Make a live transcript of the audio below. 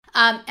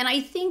And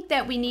I think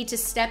that we need to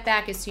step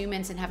back as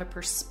humans and have a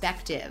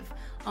perspective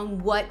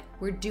on what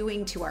we're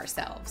doing to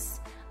ourselves.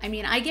 I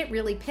mean, I get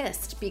really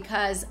pissed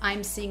because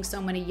I'm seeing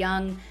so many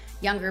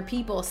younger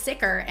people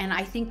sicker, and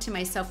I think to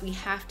myself, we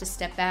have to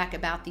step back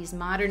about these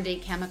modern day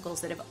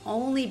chemicals that have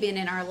only been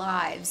in our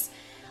lives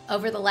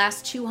over the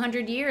last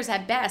 200 years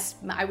at best.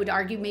 I would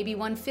argue maybe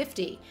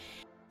 150.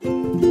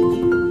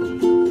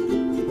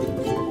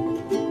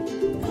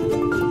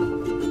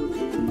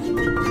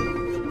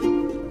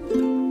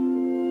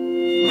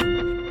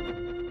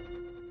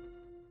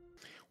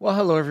 Well,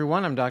 hello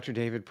everyone. I'm Dr.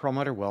 David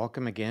Perlmutter.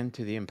 Welcome again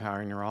to the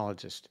Empowering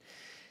Neurologist.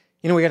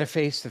 You know, we got to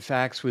face the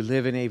facts. We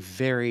live in a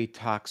very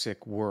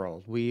toxic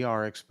world. We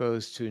are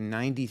exposed to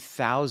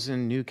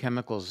 90,000 new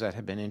chemicals that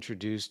have been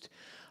introduced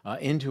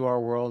into our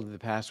world in the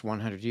past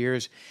 100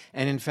 years.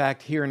 And in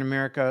fact, here in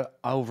America,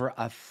 over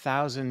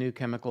 1,000 new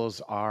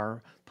chemicals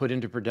are put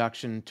into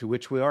production to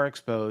which we are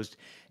exposed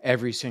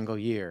every single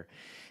year.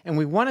 And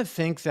we want to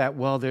think that,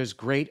 well, there's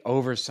great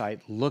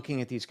oversight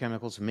looking at these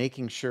chemicals,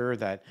 making sure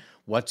that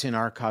what's in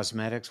our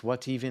cosmetics,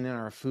 what's even in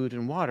our food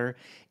and water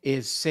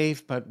is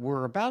safe. But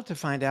we're about to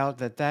find out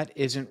that that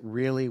isn't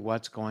really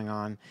what's going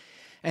on.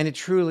 And it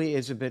truly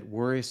is a bit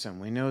worrisome.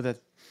 We know that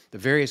the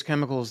various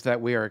chemicals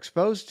that we are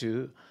exposed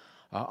to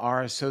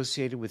are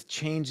associated with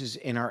changes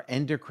in our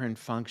endocrine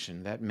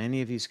function, that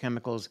many of these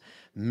chemicals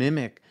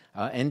mimic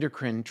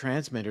endocrine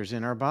transmitters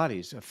in our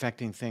bodies,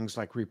 affecting things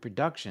like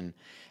reproduction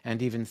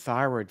and even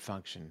thyroid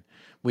function.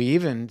 We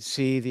even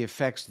see the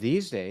effects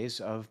these days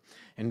of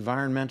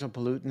environmental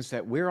pollutants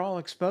that we're all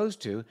exposed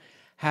to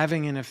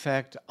having an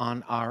effect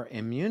on our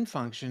immune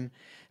function.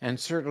 And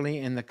certainly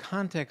in the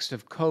context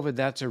of COVID,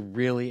 that's a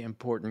really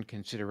important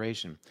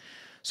consideration.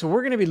 So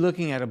we're going to be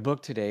looking at a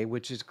book today,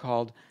 which is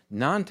called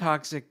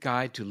Non-Toxic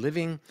Guide to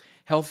Living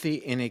Healthy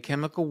in a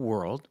Chemical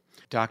World.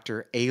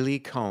 Dr. Aly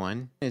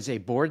Cohen is a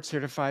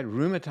board-certified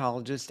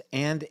rheumatologist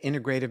and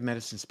integrative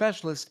medicine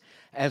specialist,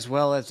 as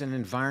well as an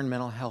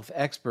environmental health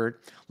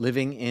expert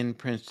living in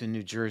Princeton,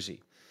 New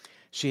Jersey.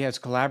 She has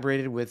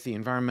collaborated with the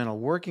Environmental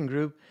Working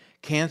Group,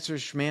 Cancer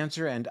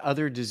Schmancer, and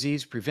other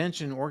disease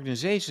prevention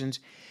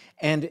organizations,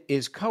 and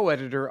is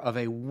co-editor of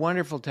a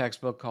wonderful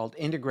textbook called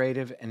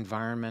Integrative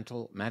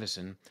Environmental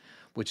Medicine,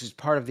 which is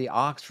part of the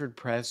Oxford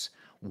Press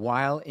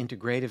Weil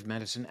Integrative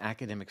Medicine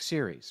academic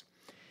series.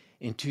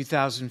 In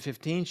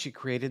 2015, she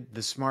created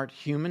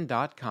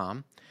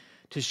thesmarthuman.com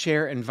to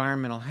share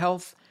environmental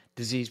health,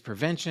 disease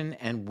prevention,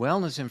 and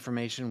wellness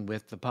information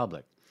with the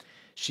public.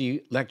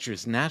 She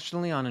lectures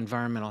nationally on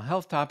environmental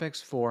health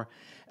topics for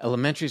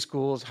elementary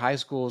schools, high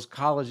schools,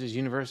 colleges,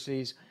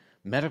 universities,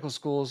 medical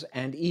schools,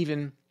 and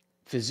even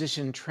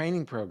physician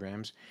training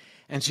programs,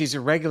 and she's a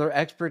regular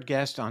expert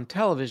guest on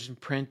television,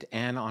 print,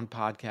 and on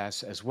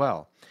podcasts as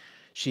well.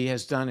 She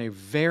has done a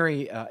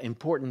very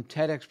important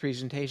TEDx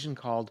presentation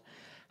called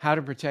How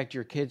to Protect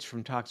Your Kids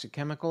from Toxic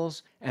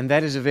Chemicals, and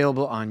that is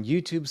available on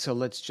YouTube, so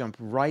let's jump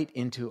right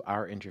into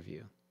our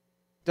interview.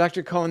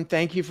 Dr. Cohen,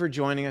 thank you for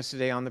joining us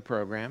today on the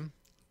program.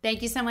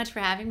 Thank you so much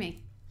for having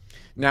me.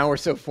 Now we're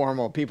so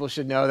formal. People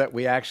should know that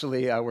we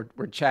actually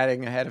we're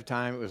chatting ahead of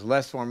time. It was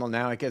less formal.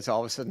 Now it gets all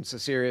of a sudden so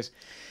serious.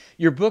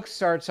 Your book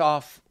starts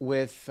off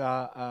with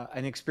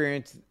an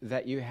experience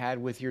that you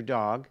had with your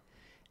dog,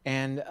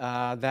 and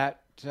that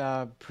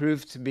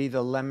proved to be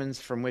the lemons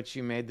from which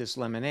you made this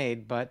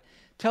lemonade. But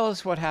tell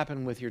us what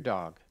happened with your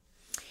dog.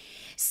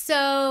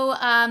 So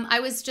I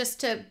was,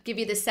 just to give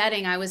you the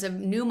setting, I was a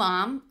new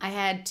mom. I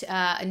had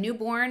a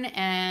newborn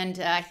and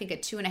I think a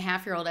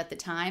 2.5-year-old at the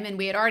time. And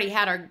we had already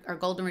had our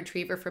golden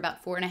retriever for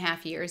about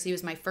 4.5 years. He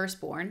was my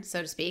firstborn,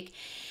 so to speak.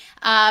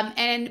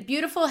 And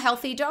beautiful,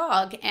 healthy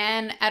dog.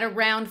 And at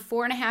around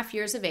 4.5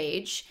 years of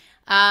age,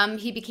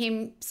 he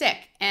became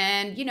sick.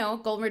 And, you know,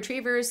 golden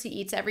retrievers, he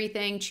eats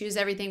everything, chews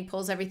everything,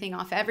 pulls everything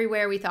off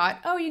everywhere. We thought,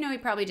 oh, you know, he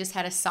probably just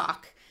had a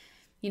sock,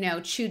 you know,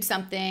 chewed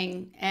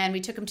something. And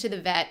we took him to the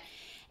vet.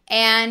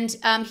 And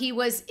he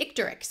was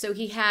icteric, so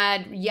he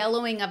had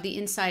yellowing of the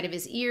inside of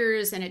his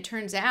ears. And it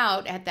turns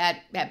out at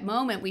that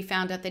moment, we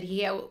found out that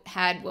he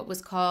had what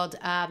was called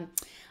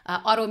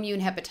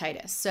autoimmune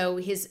hepatitis. So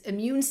his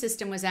immune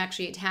system was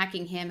actually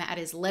attacking him at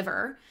his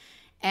liver.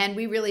 And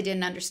we really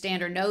didn't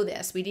understand or know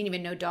this. We didn't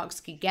even know dogs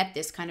could get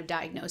this kind of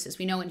diagnosis.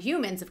 We know in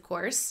humans, of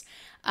course.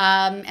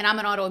 And I'm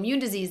an autoimmune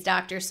disease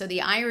doctor, so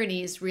the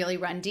ironies really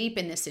run deep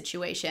in this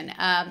situation.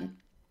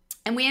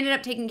 And we ended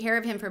up taking care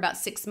of him for about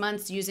 6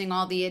 months using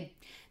all the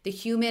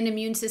human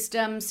immune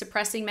system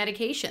suppressing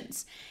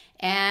medications.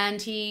 And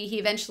he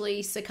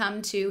eventually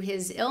succumbed to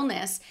his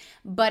illness,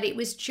 but it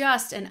was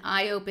just an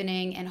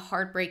eye-opening and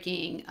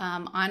heartbreaking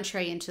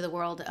entree into the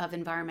world of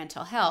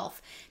environmental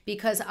health,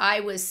 because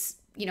I was,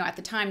 you know, at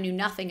the time knew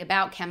nothing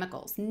about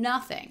chemicals,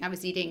 nothing. I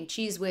was eating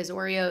Cheese Whiz,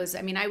 Oreos.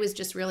 I mean, I was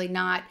just really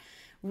not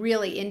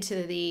really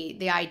into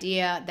the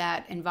idea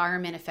that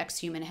environment affects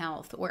human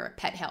health or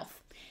pet health.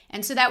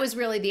 And so that was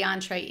really the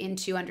entree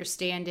into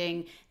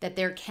understanding that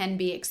there can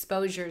be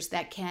exposures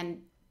that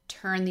can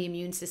turn the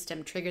immune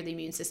system, trigger the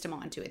immune system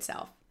onto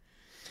itself.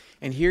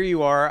 And here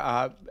you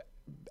are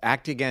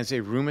acting as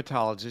a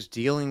rheumatologist,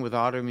 dealing with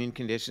autoimmune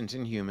conditions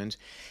in humans,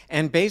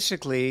 and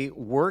basically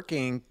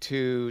working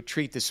to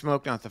treat the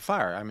smoke, not the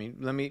fire. I mean,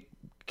 let me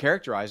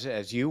characterize it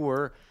as you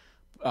were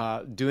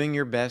doing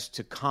your best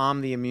to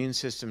calm the immune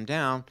system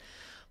down,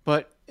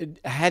 but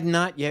had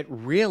not yet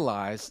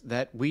realized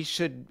that we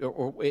should,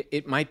 or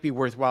it might be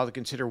worthwhile to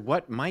consider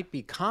what might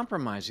be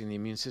compromising the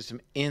immune system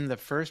in the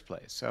first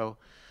place. So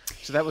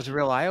that was a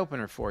real eye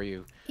opener for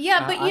you.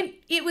 Yeah, but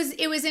it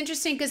was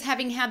interesting because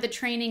having had the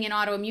training in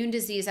autoimmune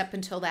disease up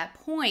until that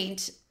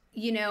point,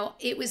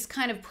 it was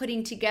kind of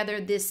putting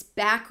together this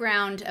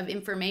background of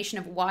information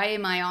of why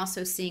am I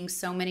also seeing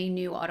so many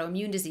new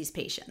autoimmune disease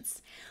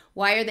patients?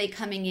 Why are they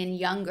coming in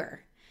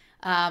younger?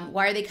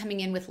 Why are they coming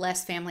in with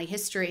less family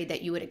history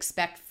that you would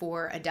expect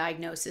for a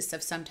diagnosis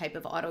of some type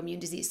of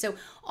autoimmune disease? So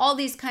all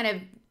these kind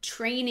of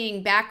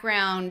training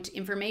background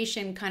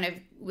information kind of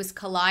was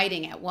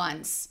colliding at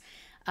once.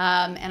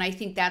 And I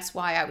think that's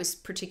why I was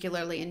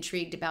particularly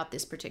intrigued about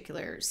this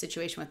particular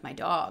situation with my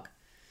dog.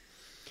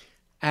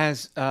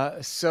 As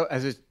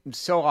it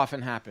so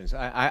often happens,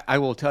 I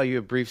will tell you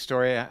a brief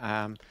story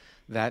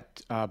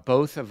that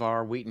both of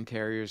our Wheaton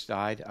Terriers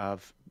died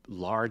of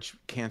large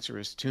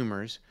cancerous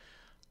tumors.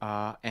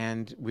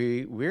 And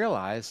we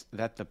realized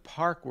that the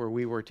park where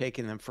we were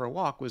taking them for a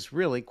walk was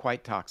really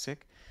quite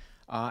toxic.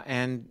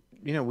 And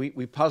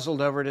we puzzled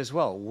over it as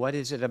well. What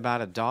is it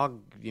about a dog?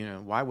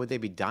 Why would they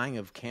be dying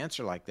of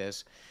cancer like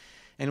this?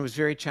 And it was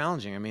very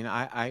challenging. I mean,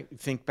 I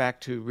think back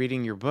to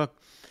reading your book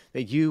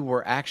that you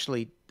were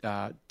actually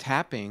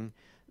tapping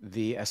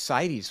the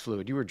ascites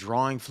fluid. You were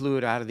drawing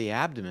fluid out of the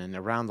abdomen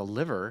around the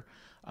liver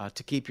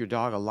to keep your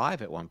dog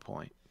alive at one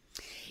point.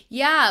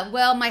 Yeah,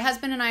 well, my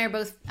husband and I are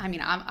both, I mean,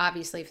 I'm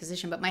obviously a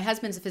physician, but my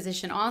husband's a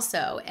physician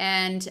also.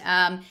 And,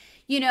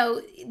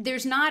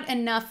 there's not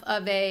enough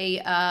of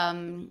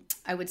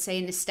I would say,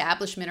 an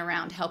establishment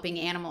around helping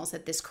animals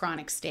at this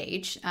chronic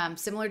stage,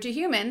 similar to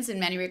humans in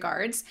many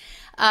regards.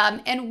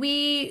 And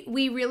we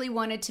really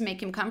wanted to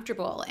make him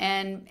comfortable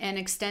and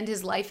extend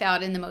his life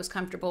out in the most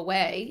comfortable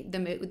way,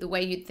 the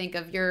way you'd think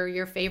of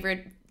your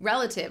favorite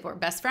relative or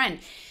best friend.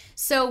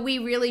 So we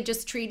really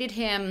just treated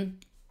him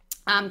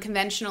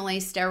conventionally,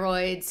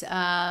 steroids,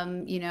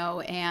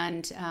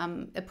 and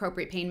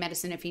appropriate pain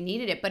medicine if he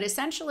needed it. But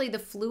essentially the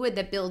fluid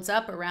that builds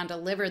up around a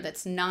liver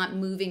that's not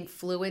moving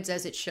fluids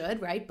as it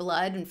should, right?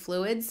 Blood and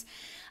fluids,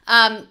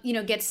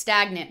 gets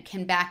stagnant,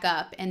 can back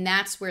up. And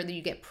that's where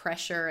you get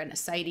pressure and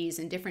ascites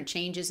and different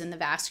changes in the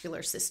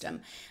vascular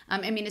system.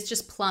 It's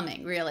just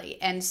plumbing,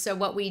 really. And so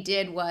what we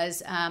did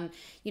was,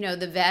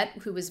 the vet,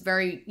 who was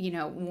very,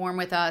 warm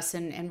with us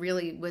and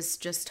really was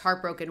just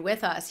heartbroken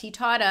with us, he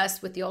taught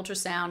us with the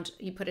ultrasound.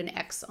 He put an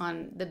X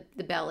on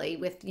the belly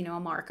with, a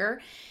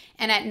marker.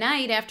 And at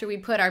night, after we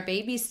put our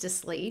babies to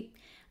sleep,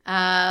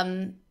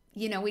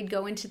 we'd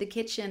go into the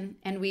kitchen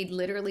and we'd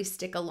literally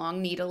stick a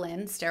long needle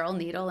in, sterile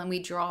needle, and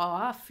we'd draw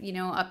off,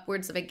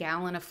 upwards of a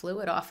gallon of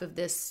fluid off of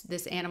this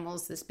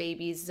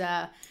baby's,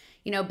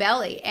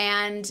 belly.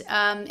 And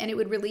it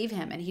would relieve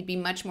him and he'd be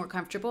much more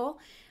comfortable.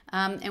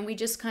 And we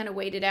just kind of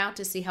waited out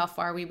to see how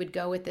far we would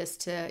go with this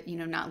to,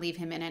 not leave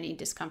him in any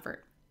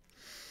discomfort.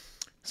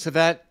 So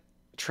that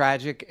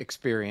tragic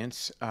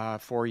experience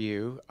for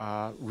you,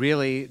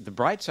 really the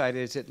bright side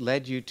is it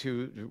led you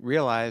to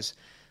realize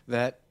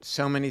that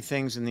so many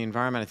things in the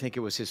environment, I think it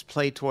was his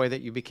play toy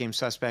that you became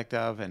suspect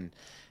of and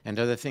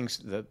other things,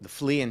 the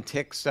flea and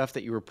tick stuff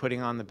that you were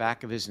putting on the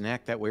back of his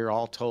neck that we were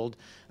all told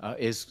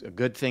is a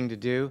good thing to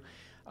do.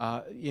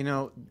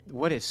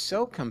 What is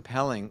so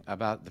compelling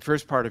about the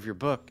first part of your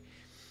book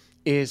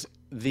is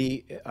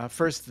the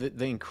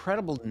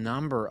incredible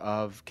number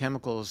of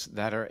chemicals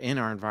that are in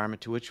our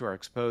environment to which we are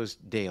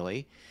exposed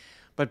daily.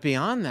 But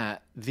beyond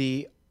that,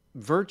 the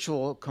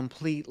virtual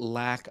complete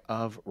lack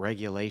of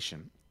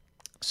regulation.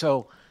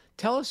 So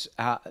tell us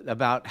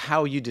about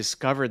how you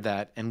discovered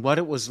that and what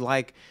it was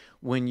like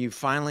when you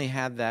finally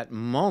had that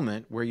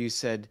moment where you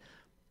said,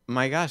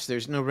 my gosh,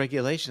 there's no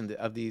regulation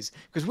of these.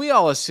 Because we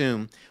all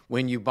assume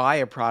when you buy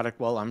a product,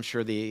 well, I'm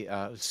sure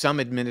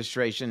some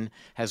administration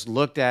has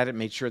looked at it,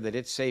 made sure that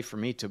it's safe for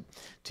me to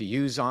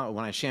use on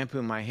when I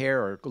shampoo my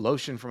hair or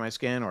lotion for my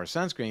skin or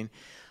sunscreen.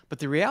 But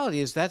the reality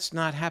is that's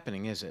not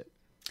happening, is it?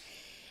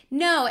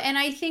 No, and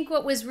I think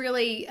what was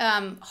really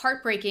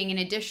heartbreaking, in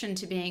addition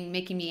to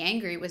making me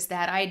angry, was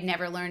that I had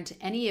never learned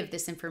any of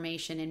this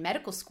information in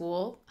medical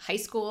school, high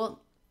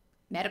school,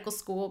 medical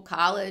school,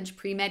 college,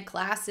 pre-med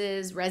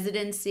classes,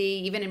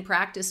 residency, even in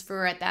practice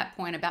for, at that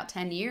point, about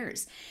 10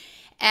 years.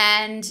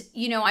 And,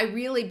 I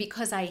really,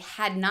 because I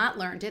had not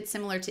learned it,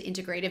 similar to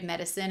integrative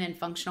medicine and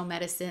functional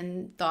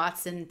medicine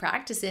thoughts and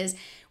practices,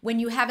 when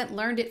you haven't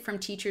learned it from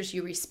teachers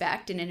you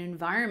respect and in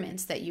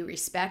environments that you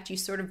respect, you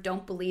sort of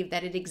don't believe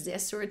that it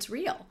exists or it's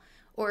real,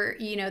 or,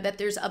 that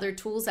there's other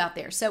tools out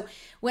there. So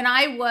when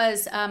I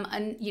was,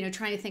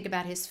 trying to think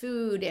about his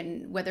food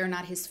and whether or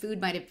not his food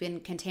might have been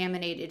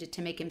contaminated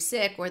to make him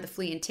sick, or the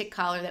flea and tick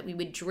collar that we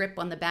would drip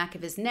on the back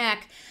of his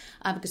neck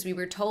because we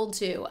were told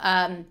to,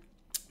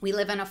 We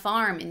live on a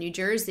farm in New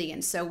Jersey,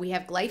 and so we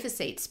have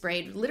glyphosate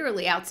sprayed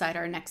literally outside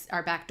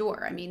our back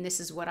door. I mean, this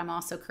is what I'm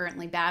also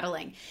currently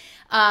battling.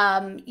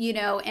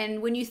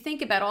 And when you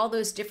think about all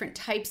those different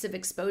types of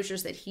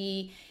exposures that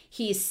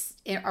he's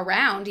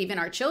around, even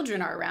our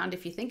children are around,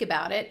 if you think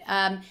about it,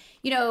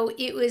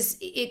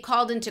 it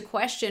called into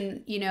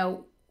question,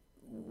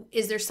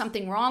 is there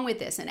something wrong with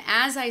this? And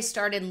as I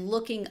started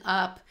looking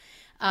up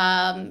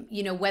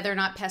whether or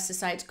not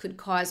pesticides could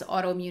cause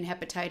autoimmune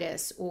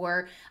hepatitis,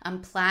 or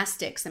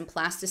plastics and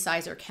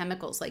plasticizer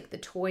chemicals, like the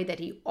toy that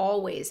he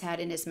always had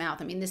in his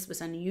mouth. I mean, this was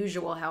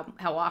unusual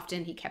how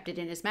often he kept it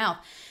in his mouth.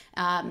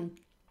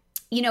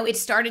 It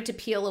started to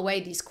peel away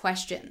these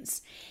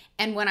questions.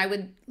 And when I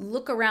would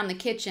look around the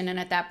kitchen, and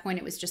at that point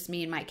it was just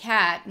me and my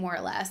cat, more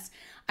or less,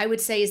 I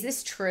would say, is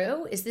this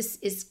true?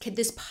 Could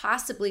this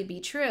possibly be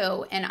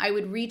true? And I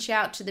would reach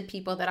out to the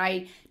people that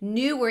I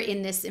knew were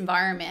in this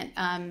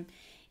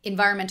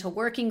environmental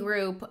working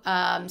group.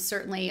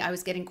 Certainly I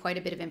was getting quite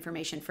a bit of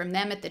information from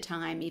them at the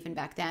time, even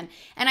back then.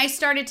 And I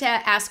started to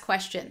ask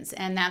questions.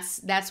 And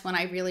that's when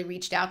I really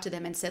reached out to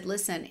them and said,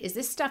 listen, is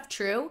this stuff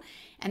true?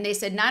 And they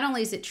said, not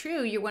only is it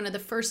true, you're one of the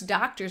first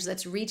doctors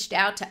that's reached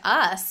out to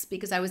us,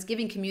 because I was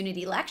giving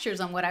community lectures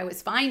on what I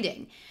was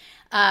finding.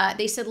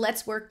 They said,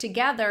 let's work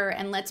together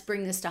and let's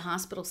bring this to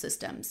hospital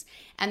systems.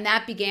 And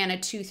that began a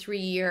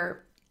 2-3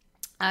 year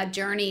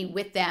journey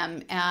with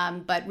them.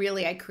 But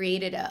really, I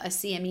created a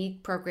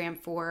CME program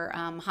for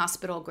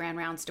hospital grand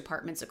rounds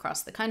departments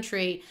across the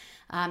country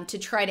to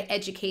try to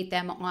educate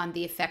them on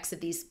the effects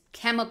of these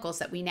chemicals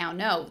that we now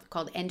know,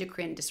 called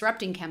endocrine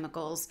disrupting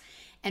chemicals,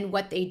 and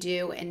what they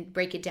do, and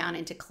break it down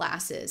into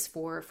classes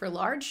for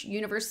large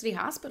university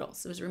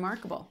hospitals. It was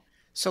remarkable.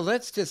 So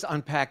let's just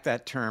unpack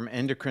that term,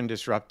 endocrine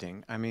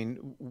disrupting. I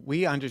mean,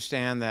 we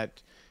understand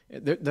that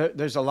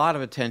there's a lot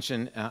of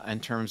attention in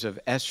terms of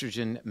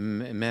estrogen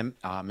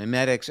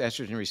mimetics,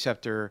 estrogen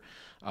receptor,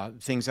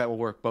 things that will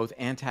work both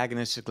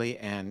antagonistically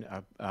and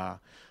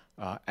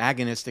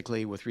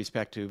agonistically with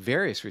respect to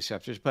various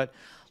receptors. But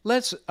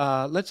let's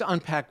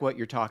unpack what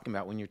you're talking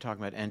about when you're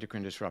talking about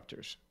endocrine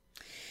disruptors.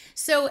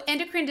 So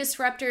endocrine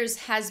disruptors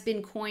has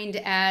been coined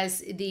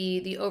as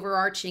the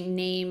overarching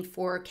name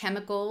for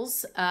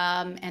chemicals,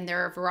 and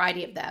there are a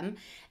variety of them,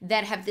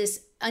 that have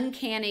this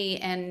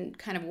uncanny and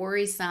kind of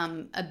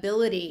worrisome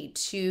ability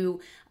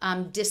to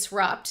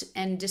disrupt.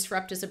 And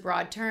disrupt is a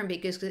broad term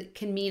because it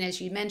can mean,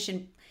 as you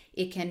mentioned,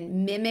 it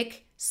can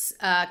mimic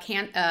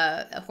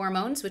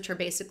hormones, which are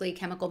basically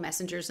chemical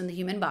messengers in the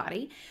human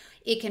body.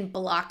 It can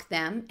block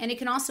them, and it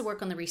can also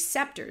work on the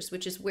receptors,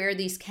 which is where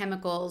these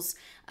chemicals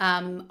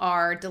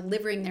are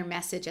delivering their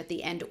message at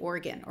the end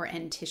organ or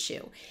end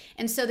tissue.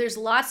 And so there's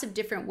lots of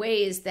different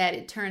ways that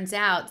it turns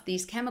out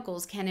these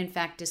chemicals can in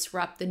fact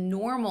disrupt the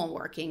normal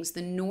workings,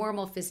 the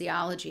normal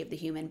physiology of the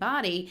human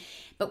body.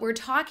 But we're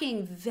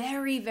talking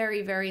very,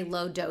 very, very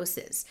low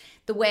doses,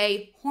 the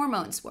way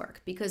hormones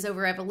work, because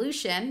over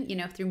evolution,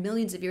 through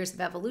millions of years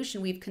of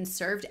evolution, we've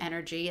conserved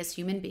energy as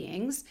human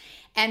beings,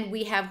 and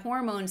we have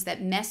hormones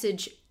that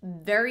message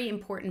very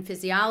important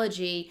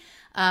physiology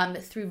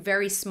through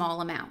very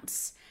small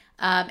amounts.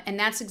 And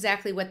that's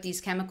exactly what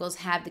these chemicals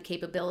have the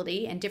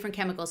capability, and different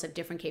chemicals have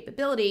different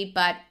capability,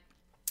 but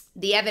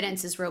the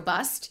evidence is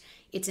robust.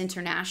 It's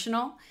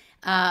international.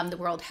 The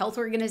World Health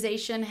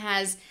Organization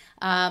has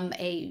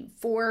a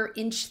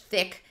 4-inch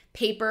thick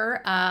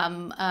paper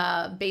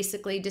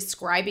basically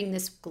describing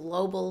this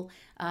global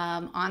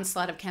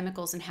onslaught of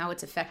chemicals and how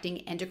it's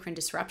affecting endocrine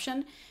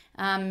disruption.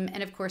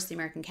 And of course, the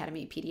American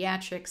Academy of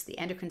Pediatrics, the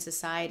Endocrine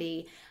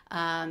Society,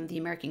 the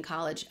American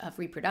College of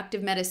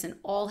Reproductive Medicine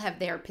all have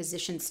their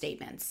position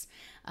statements.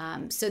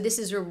 So this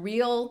is a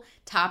real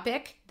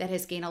topic that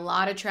has gained a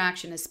lot of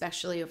traction,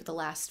 especially over the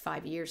last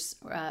 5 years,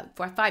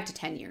 5 to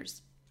 10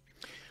 years.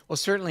 Well,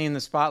 certainly in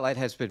the spotlight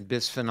has been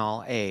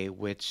bisphenol A,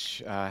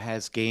 which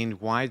has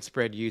gained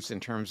widespread use in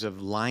terms of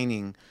a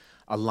lining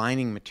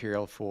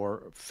material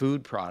for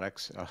food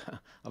products,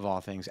 of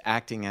all things,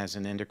 acting as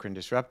an endocrine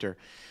disruptor.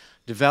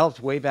 Developed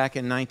way back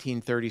in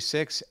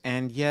 1936,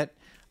 and yet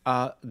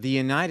the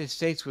United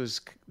States was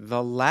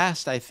the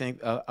last, I think,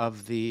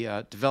 of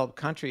the developed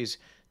countries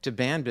to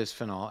ban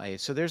bisphenol A.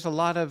 So there's a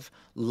lot of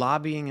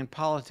lobbying and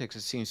politics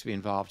that seems to be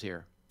involved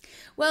here.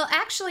 Well,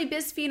 actually,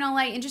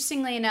 bisphenol A,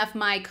 interestingly enough,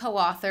 my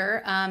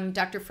co-author,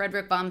 Dr.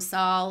 Frederick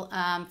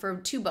Bomsal, for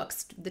 2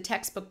 books, the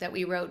textbook that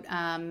we wrote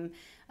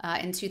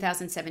in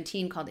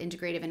 2017 called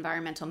Integrative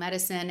Environmental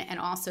Medicine, and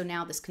also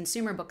now this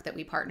consumer book that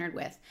we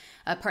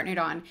partnered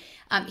on.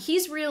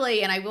 He's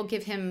really, and I will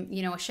give him,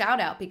 a shout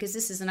out, because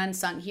this is an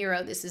unsung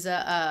hero. This is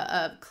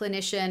a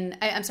clinician,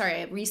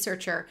 a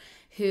researcher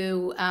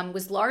who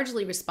was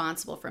largely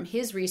responsible from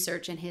his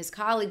research and his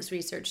colleagues'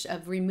 research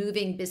of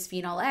removing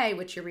bisphenol A,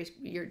 which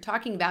you're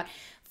talking about,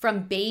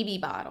 from baby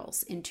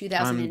bottles in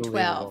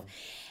 2012.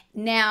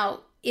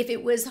 Now, if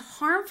it was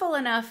harmful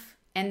enough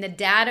and the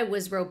data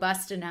was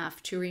robust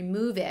enough to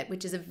remove it,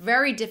 which is a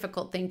very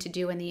difficult thing to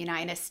do in the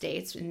United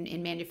States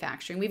in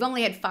manufacturing. We've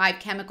only had 5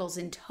 chemicals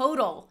in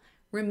total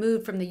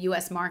removed from the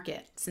U.S.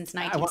 market since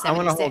I want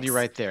to hold you 1976.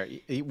 right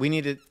there. We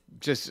need to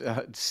just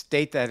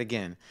state that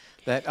again.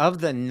 That of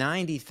the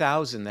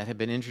 90,000 that have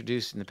been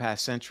introduced in the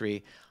past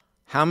century,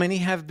 how many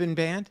have been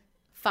banned?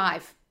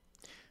 5.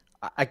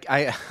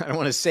 I don't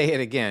want to say it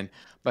again,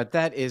 but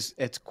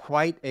it's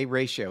quite a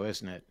ratio,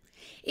 isn't it?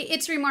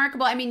 It's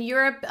remarkable. I mean,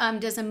 Europe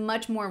does a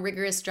much more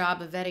rigorous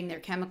job of vetting their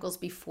chemicals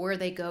before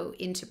they go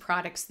into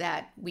products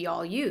that we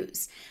all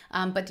use.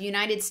 But the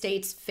United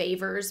States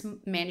favors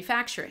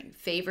manufacturing,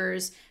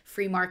 favors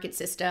free market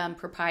system,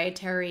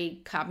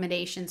 proprietary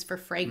combinations for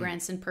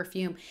fragrance and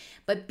perfume.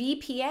 But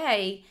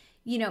BPA,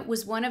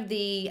 was one of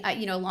the,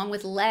 along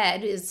with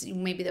lead, is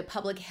maybe the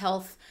public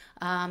health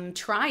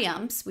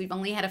triumphs. We've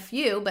only had a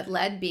few, but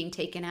lead being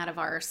taken out of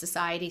our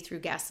society through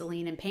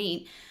gasoline and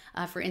paint,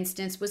 for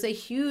instance, was a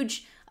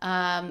huge,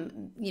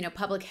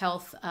 public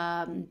health,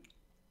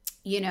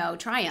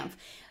 triumph.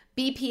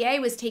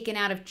 BPA was taken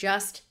out of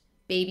just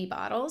baby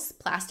bottles,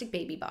 plastic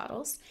baby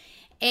bottles,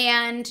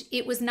 and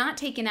it was not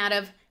taken out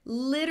of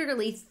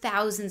literally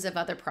thousands of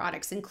other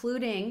products,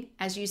 including,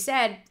 as you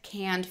said,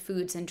 canned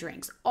foods and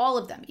drinks, all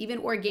of them, even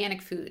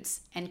organic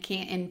foods and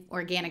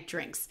organic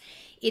drinks.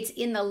 It's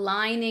in the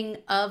lining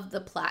of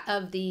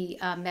the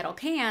metal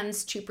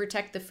cans to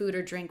protect the food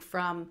or drink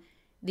from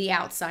the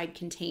outside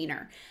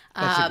container.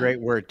 That's a great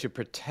word, to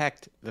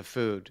protect the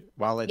food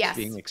while it's Yes.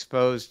 being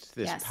exposed to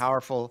this Yes.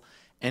 powerful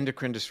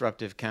endocrine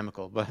disruptive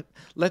chemical. But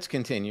let's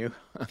continue.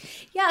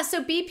 Yeah,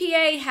 so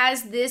BPA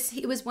has this,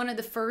 it was one of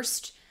the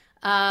first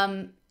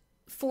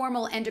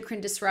formal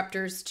endocrine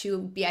disruptors to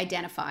be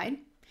identified.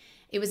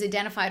 It was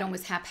identified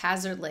almost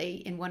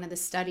haphazardly in one of the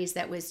studies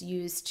that was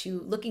used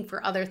to looking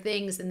for other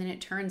things, and then it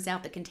turns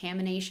out the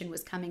contamination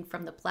was coming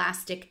from the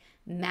plastic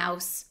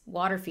mouse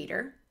water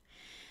feeder.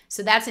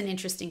 So that's an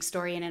interesting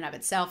story in and of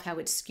itself, how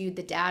it skewed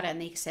the data. And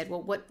they said,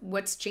 well,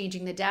 what's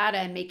changing the data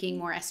and making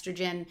more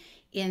estrogen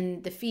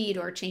in the feed,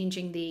 or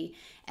changing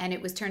and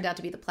it was turned out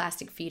to be the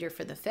plastic feeder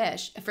for the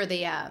fish, for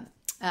the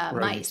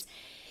mice.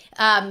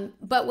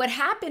 But what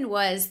happened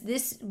was,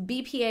 this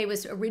BPA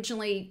was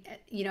originally,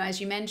 as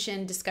you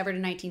mentioned, discovered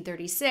in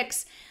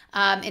 1936,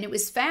 and it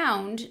was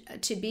found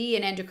to be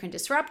an endocrine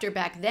disruptor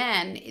back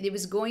then. It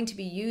was going to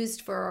be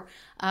used for,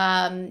 for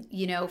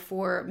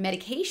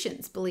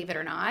medications, believe it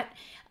or not.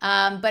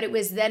 But it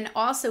was then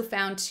also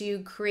found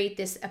to create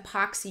this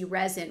epoxy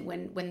resin.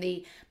 When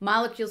the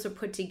molecules were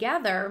put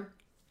together,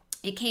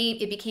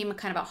 it became a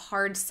kind of a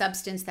hard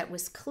substance that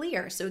was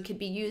clear, so it could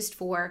be used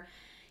for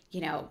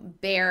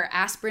bare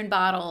aspirin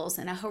bottles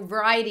and a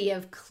variety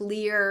of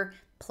clear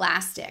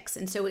plastics.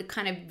 And so it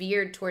kind of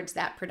veered towards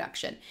that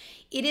production.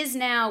 It is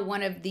now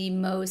one of the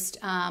most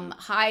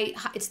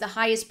it's the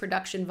highest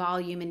production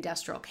volume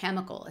industrial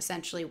chemical,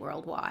 essentially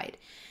worldwide.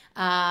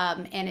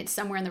 And it's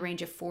somewhere in the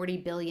range of 40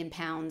 billion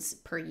pounds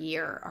per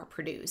year are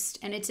produced.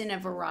 And it's in a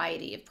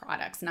variety of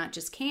products, not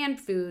just canned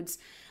foods,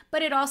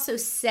 but it also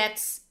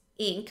sets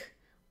ink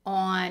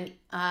on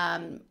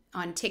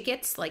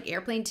tickets, like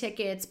airplane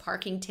tickets,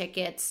 parking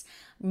tickets,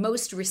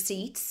 most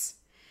receipts.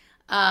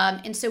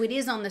 And so it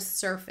is on the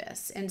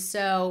surface. And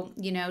so,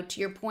 to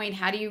your point,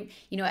 how do you,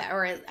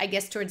 or I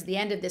guess towards the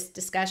end of this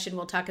discussion,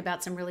 we'll talk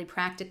about some really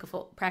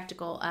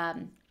practical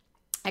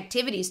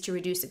activities to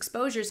reduce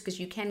exposures,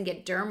 because you can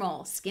get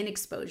dermal skin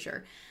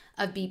exposure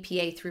of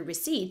BPA through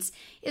receipts,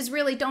 is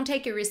really don't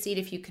take a receipt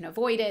if you can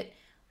avoid it.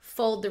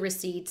 Fold the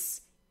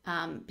receipts,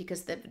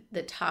 because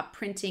the top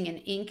printing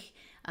and ink,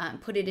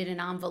 put it in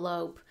an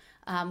envelope,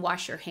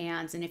 wash your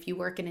hands. And if you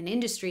work in an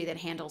industry that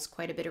handles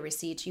quite a bit of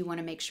receipts, you want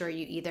to make sure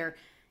you either,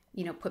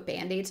 put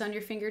Band-Aids on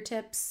your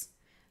fingertips,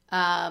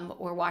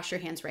 or wash your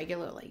hands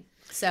regularly.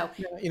 So,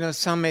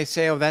 some may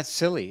say, oh, that's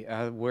silly.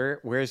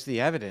 Where's the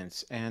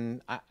evidence?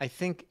 And I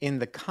think in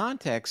the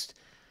context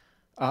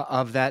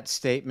of that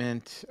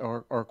statement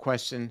or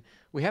question,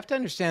 we have to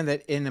understand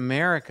that in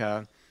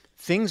America,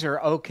 things are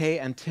okay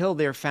until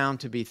they're found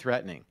to be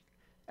threatening.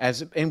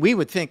 And we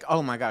would think,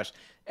 oh my gosh,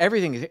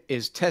 everything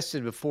is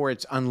tested before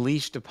it's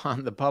unleashed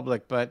upon the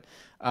public, but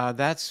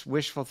that's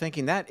wishful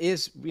thinking. That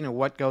is,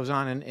 what goes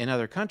on in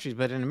other countries.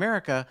 But in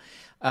America,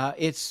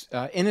 it's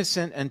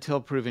innocent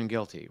until proven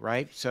guilty,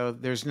 right? So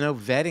there's no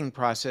vetting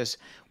process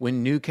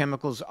when new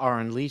chemicals are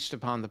unleashed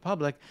upon the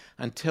public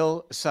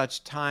until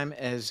such time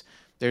as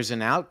there's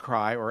an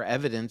outcry or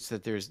evidence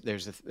that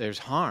there's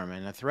harm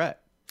and a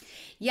threat.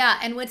 Yeah,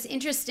 and what's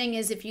interesting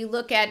is if you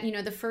look at,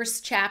 the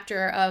first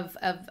chapter of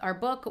our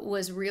book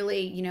was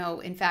really,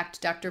 in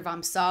fact, Dr.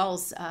 Vom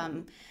Saul's,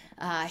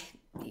 a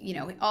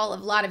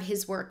lot of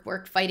his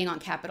work fighting on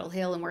Capitol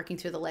Hill and working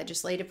through the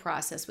legislative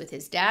process with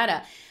his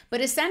data.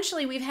 But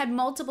essentially, we've had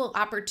multiple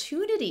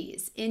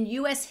opportunities in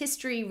U.S.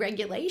 history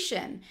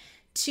regulation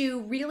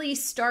to really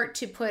start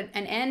to put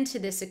an end to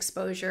this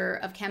exposure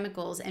of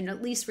chemicals, and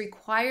at least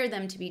require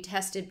them to be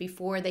tested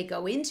before they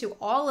go into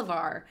all of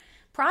our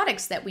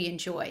products that we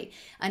enjoy.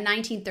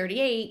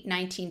 1938,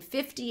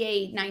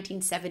 1958,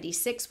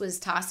 1976 was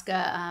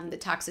TSCA, the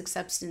Toxic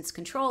Substance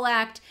Control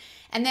Act,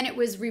 and then it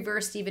was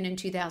reversed even in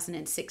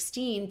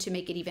 2016 to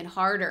make it even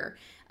harder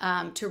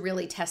to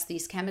really test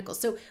these chemicals.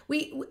 So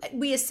we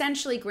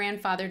essentially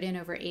grandfathered in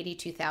over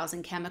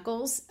 82,000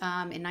 chemicals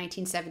in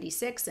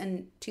 1976,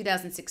 and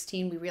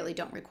 2016 we really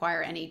don't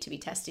require any to be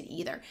tested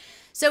either.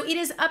 So it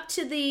is up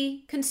to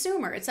the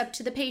consumer, it's up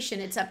to the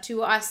patient, it's up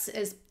to us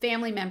as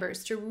family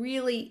members to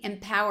really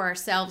empower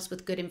ourselves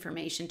with good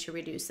information to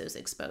reduce those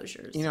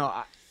exposures.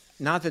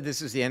 Not that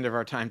this is the end of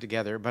our time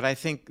together, but I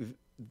think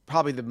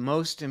probably the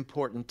most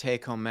important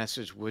take-home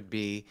message would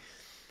be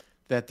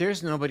that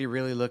there's nobody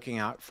really looking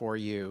out for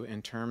you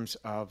in terms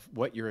of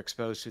what you're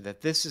exposed to,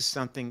 that this is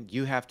something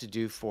you have to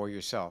do for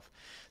yourself.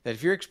 That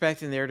if you're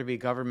expecting there to be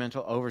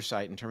governmental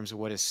oversight in terms of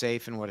what is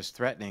safe and what is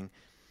threatening,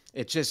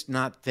 it's just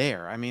not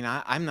there. I mean,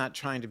 I'm not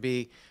trying to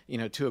be,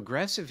 too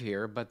aggressive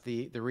here, but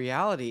the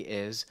reality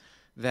is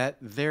that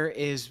there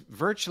is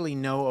virtually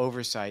no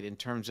oversight in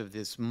terms of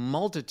this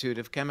multitude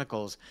of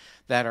chemicals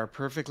that are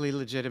perfectly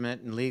legitimate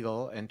and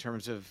legal in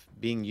terms of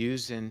being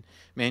used in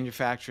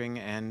manufacturing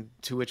and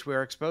to which we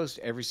are exposed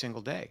every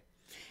single day.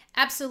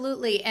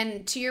 Absolutely.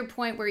 And to your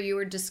point where you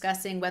were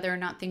discussing whether or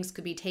not things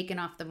could be taken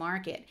off the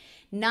market,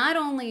 not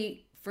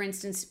only, for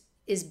instance,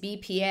 is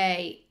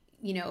BPA,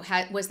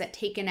 was that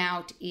taken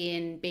out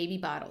in baby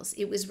bottles,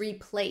 it was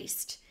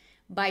replaced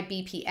by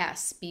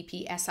BPS,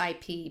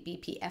 BPSIP,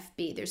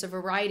 BPFB. There's a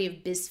variety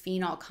of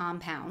bisphenol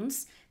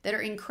compounds that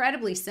are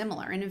incredibly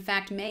similar and in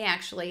fact may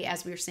actually,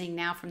 as we're seeing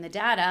now from the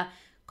data,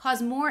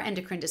 cause more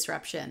endocrine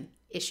disruption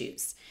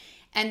issues.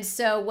 And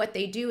so what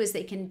they do is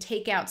they can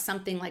take out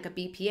something like a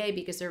BPA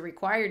because they're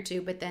required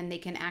to, but then they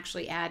can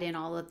actually add in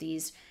all of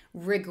these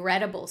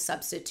regrettable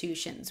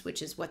substitutions,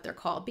 which is what they're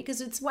called,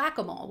 because it's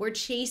whack-a-mole. We're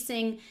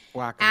chasing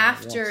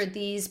after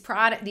these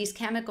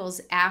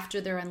chemicals after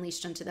they're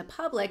unleashed onto the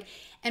public.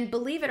 And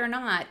believe it or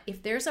not,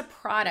 if there's a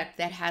product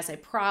that has a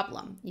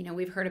problem,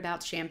 we've heard about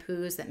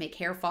shampoos that make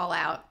hair fall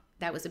out.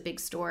 That was a big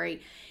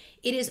story.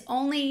 It is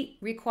only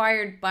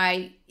required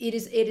it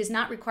is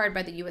not required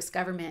by the U.S.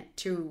 government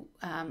to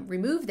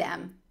remove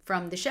them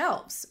from the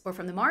shelves or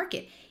from the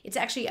market. It's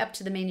actually up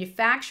to the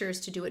manufacturers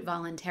to do it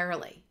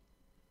voluntarily.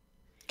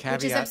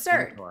 Which is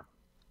absurd. Emptor.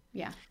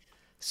 Yeah.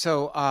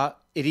 So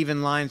it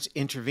even lines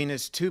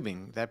intravenous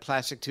tubing, that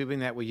plastic tubing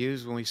that we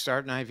use when we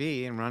start an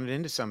IV and run it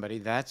into somebody.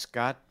 That's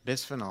got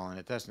bisphenol in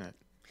it, doesn't it?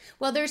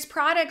 Well, there's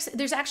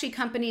actually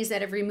companies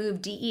that have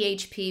removed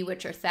DEHP,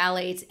 which are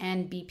phthalates,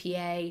 and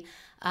BPA.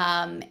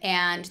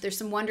 And there's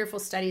some wonderful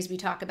studies we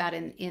talk about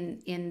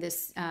in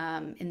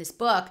this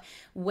book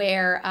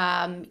where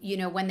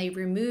when they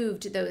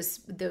removed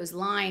those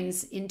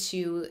lines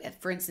into,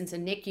 for instance, a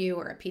NICU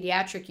or a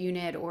pediatric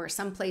unit or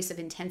some place of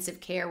intensive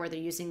care where they're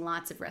using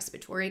lots of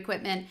respiratory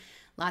equipment,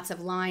 lots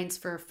of lines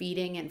for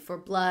feeding and for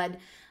blood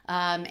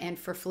and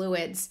for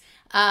fluids,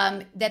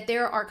 that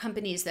there are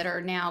companies that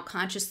are now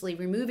consciously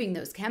removing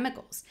those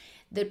chemicals.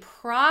 The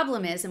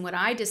problem is, and what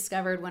I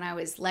discovered when I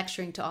was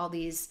lecturing to all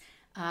these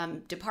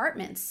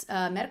departments,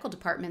 medical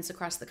departments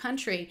across the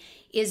country,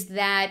 is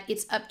that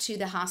it's up to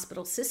the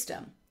hospital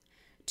system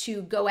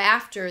to go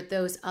after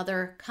those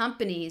other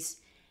companies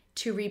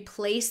to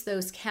replace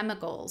those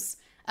chemicals.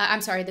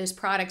 Those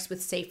products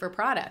with safer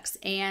products.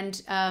 And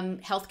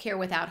Healthcare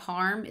Without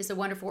Harm is a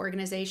wonderful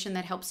organization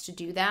that helps to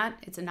do that.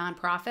 It's a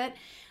nonprofit.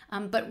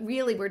 But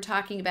really, we're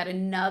talking about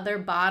another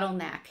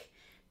bottleneck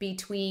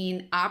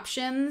between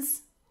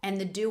options and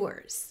the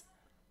doers.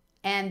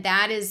 And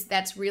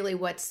that's really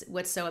what's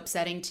so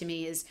upsetting to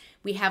me is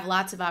we have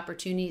lots of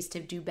opportunities to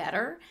do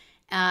better.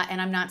 And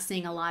I'm not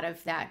seeing a lot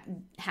of that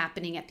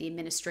happening at the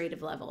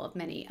administrative level of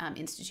many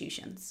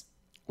institutions.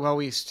 Well,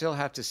 we still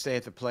have to stay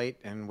at the plate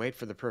and wait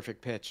for the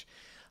perfect pitch.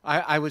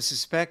 I would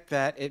suspect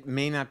that it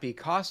may not be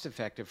cost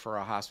effective for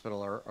a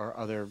hospital or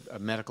other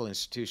medical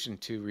institution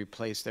to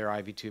replace their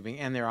IV tubing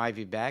and their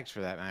IV bags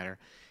for that matter,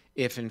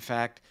 if in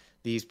fact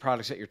these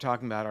products that you're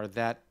talking about are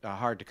that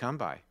hard to come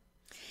by.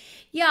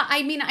 Yeah,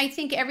 I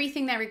think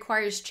everything that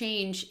requires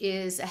change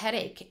is a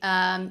headache.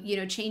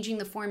 Changing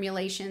the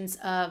formulations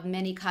of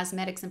many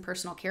cosmetics and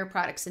personal care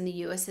products in the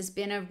U.S. has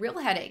been a real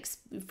headache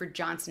for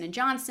Johnson &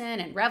 Johnson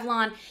and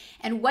Revlon.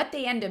 And what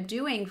they end up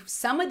doing,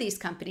 some of these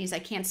companies, I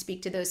can't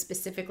speak to those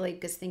specifically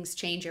because things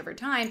change over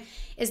time,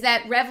 is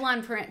that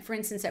Revlon, for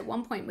instance, at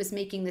one point was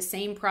making the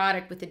same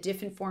product with a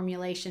different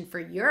formulation for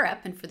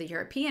Europe and for the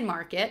European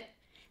market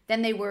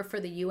than they were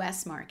for the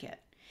U.S. market.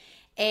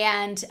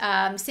 And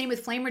same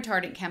with flame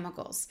retardant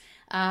chemicals.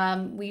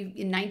 In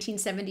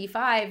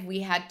 1975,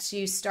 we had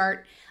to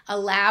start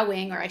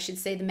allowing, or I should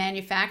say the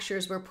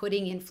manufacturers were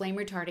putting in flame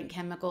retardant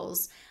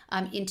chemicals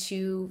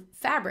into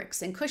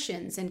fabrics and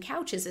cushions and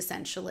couches,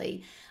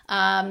 essentially,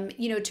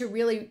 to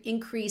really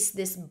increase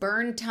this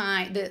burn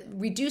time,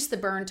 reduce the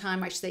burn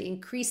time, I should say,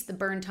 increase the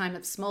burn time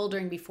of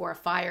smoldering before a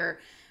fire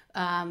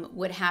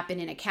would happen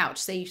in a couch.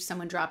 Say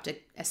someone dropped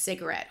a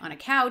cigarette on a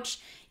couch,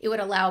 it would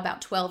allow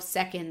about 12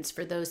 seconds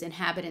for those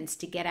inhabitants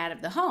to get out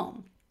of the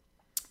home.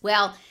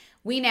 Well,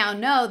 we now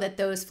know that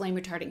those flame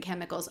retardant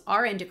chemicals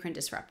are endocrine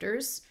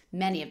disruptors,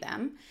 many of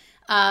them,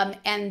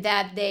 and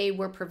that they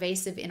were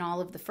pervasive in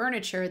all of the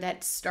furniture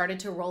that started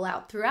to roll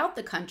out throughout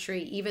the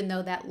country, even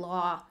though that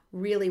law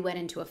really went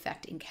into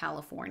effect in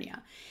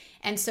California.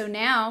 And so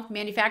now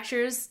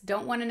manufacturers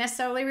don't want to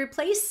necessarily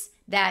replace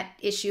that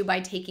issue by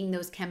taking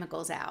those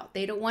chemicals out.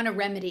 They don't want to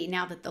remedy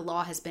now that the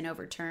law has been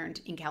overturned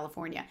in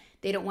California.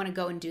 They don't want to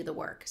go and do the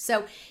work.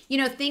 So,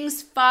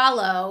 things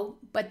follow,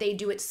 but they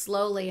do it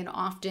slowly and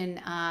often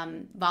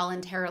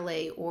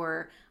voluntarily,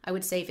 or I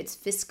would say if it's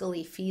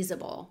fiscally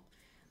feasible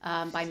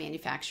by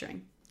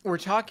manufacturing. We're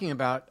talking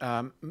about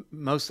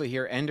mostly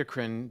here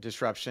endocrine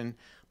disruption,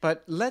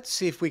 but let's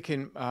see if we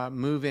can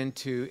move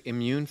into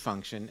immune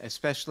function,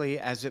 especially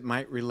as it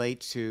might relate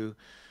to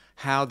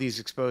how these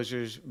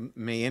exposures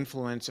may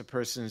influence a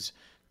person's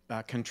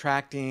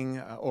contracting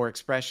or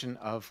expression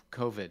of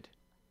COVID.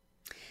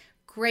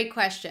 Great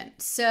question.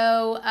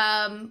 So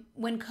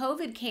when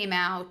COVID came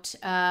out,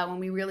 when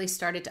we really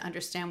started to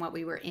understand what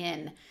we were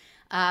in,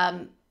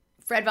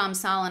 Fred Vom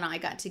Saal and I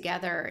got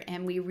together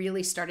and we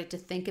really started to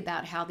think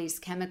about how these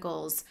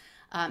chemicals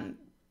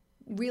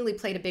really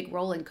played a big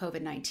role in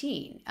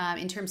COVID-19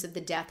 in terms of the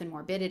death and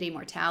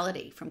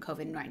mortality from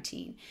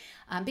COVID-19.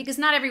 Because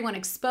not everyone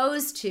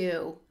exposed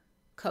to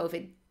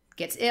COVID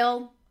gets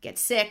ill, gets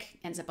sick,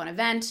 ends up on a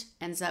vent,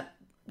 ends up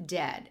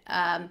dead.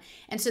 And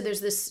so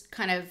there's this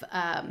kind of,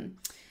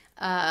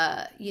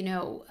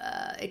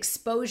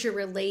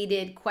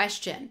 exposure-related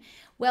question.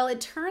 Well,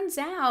 it turns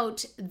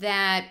out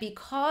that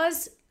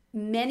because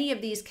many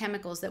of these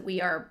chemicals that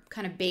we are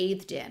kind of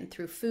bathed in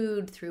through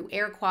food, through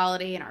air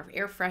quality and our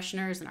air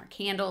fresheners and our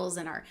candles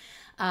and our,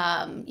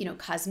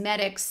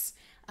 cosmetics,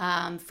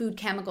 food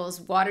chemicals,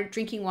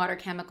 drinking water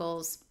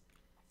chemicals,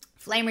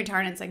 flame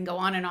retardants, I can go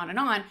on and on and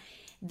on,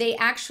 they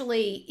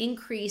actually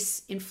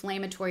increase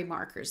inflammatory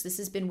markers. This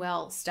has been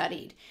well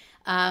studied.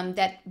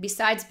 That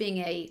besides being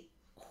a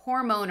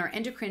hormone or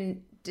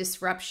endocrine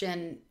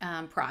disruption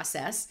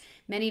process,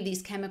 many of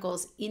these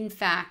chemicals, in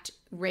fact,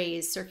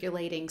 raise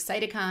circulating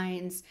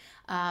cytokines,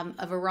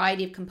 a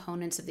variety of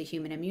components of the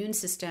human immune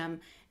system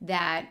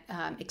that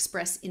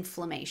express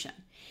inflammation.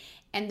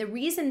 And the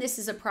reason this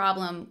is a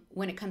problem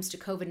when it comes to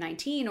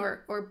COVID-19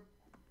 or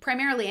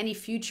primarily any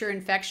future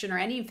infection or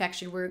any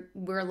infection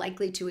we're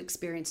likely to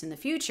experience in the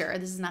future,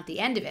 this is not the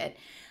end of it,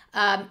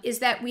 is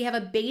that we have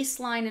a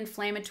baseline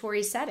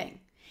inflammatory setting.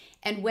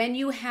 And when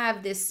you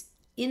have this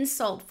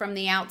insult from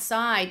the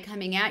outside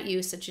coming at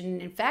you, such an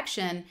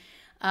infection,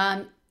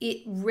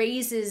 it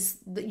raises,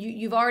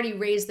 you've already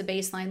raised the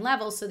baseline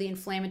level, so the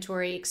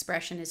inflammatory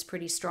expression is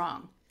pretty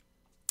strong.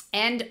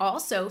 And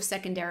also,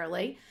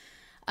 secondarily,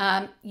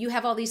 you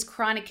have all these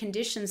chronic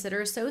conditions that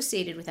are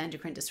associated with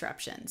endocrine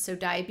disruption. So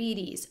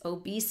diabetes,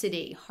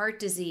 obesity, heart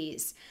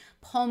disease,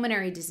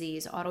 pulmonary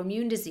disease,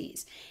 autoimmune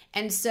disease.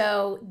 And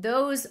so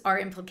those are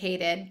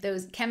implicated,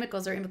 those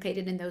chemicals are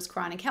implicated in those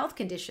chronic health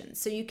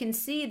conditions. So you can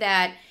see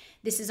that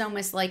this is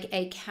almost like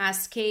a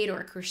cascade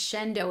or a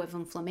crescendo of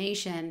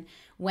inflammation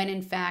when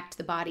in fact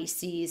the body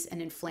sees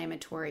an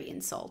inflammatory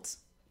insult.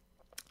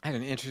 I had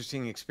an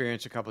interesting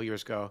experience a couple of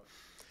years ago.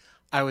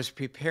 I was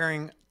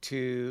preparing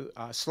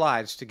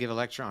slides to give a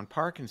lecture on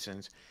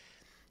Parkinson's.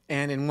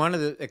 And in one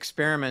of the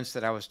experiments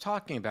that I was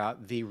talking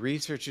about, the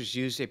researchers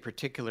used a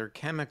particular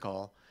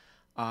chemical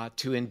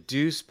to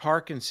induce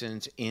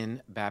Parkinson's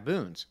in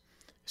baboons.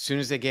 As soon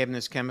as they gave them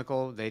this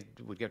chemical, they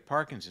would get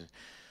Parkinson's.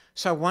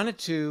 So I wanted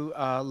to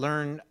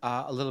learn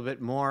a little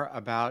bit more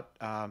about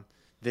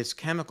this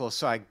chemical.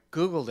 So I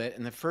Googled it,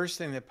 and the first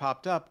thing that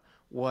popped up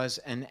was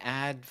an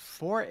ad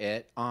for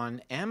it on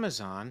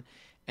Amazon.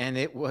 And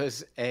it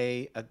was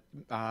a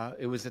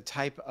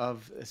type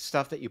of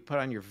stuff that you put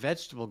on your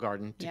vegetable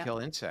garden to kill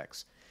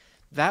insects.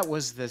 That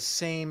was the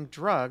same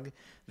drug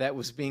that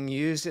was being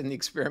used in the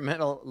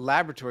experimental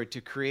laboratory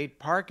to create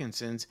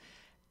Parkinson's,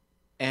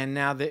 and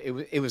now that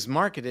it was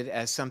marketed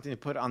as something to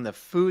put on the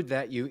food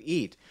that you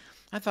eat.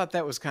 I thought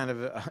that was kind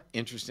of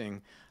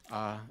interesting.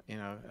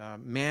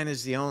 Man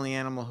is the only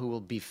animal who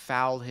will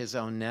befoul his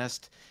own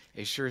nest,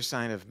 a sure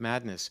sign of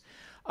madness.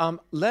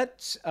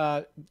 Let's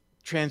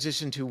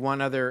transition to one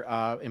other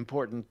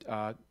important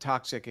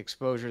toxic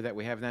exposure that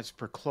we have, and that's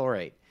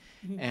perchlorate.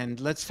 Mm-hmm. And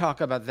let's talk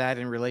about that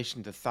in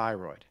relation to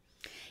thyroid.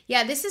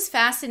 Yeah, this is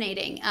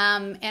fascinating.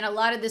 And a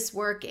lot of this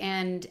work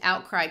and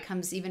outcry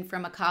comes even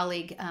from a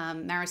colleague,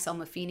 Maricel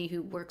Maffini,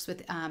 who works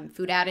with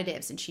food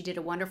additives, and she did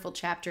a wonderful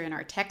chapter in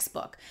our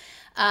textbook.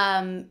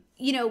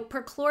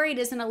 Perchlorate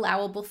is an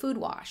allowable food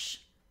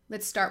wash.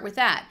 Let's start with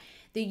that.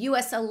 The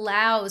U.S.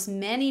 allows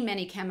many,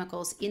 many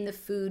chemicals in the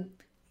food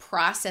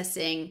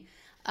processing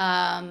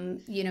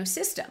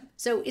system.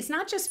 So it's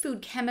not just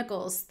food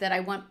chemicals that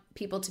I want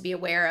people to be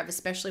aware of,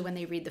 especially when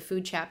they read the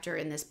food chapter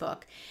in this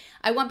book.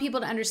 I want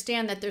people to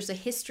understand that there's a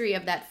history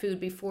of that food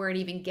before it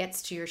even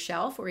gets to your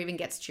shelf or even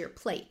gets to your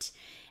plate.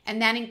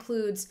 And that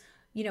includes,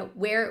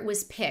 where it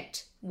was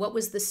picked, what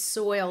was the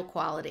soil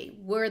quality,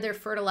 were there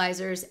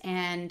fertilizers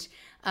and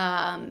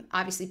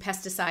obviously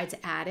pesticides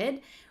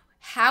added,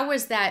 how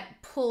was that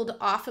pulled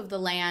off of the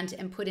land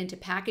and put into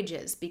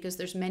packages? Because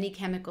there's many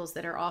chemicals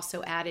that are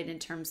also added in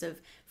terms of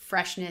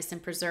freshness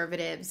and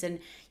preservatives and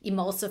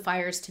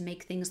emulsifiers to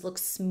make things look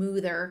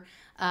smoother,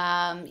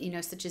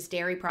 such as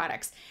dairy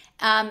products.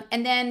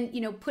 And then,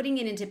 putting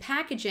it into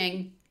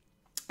packaging,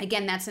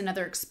 Again, that's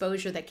another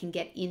exposure that can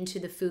get into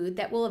the food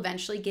that will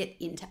eventually get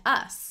into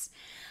us.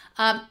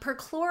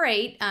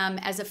 Perchlorate,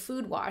 as a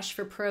food wash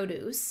for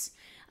produce,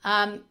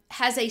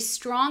 has a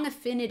strong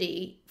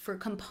affinity for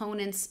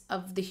components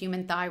of the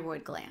human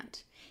thyroid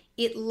gland.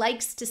 It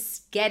likes to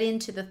get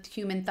into the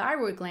human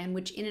thyroid gland,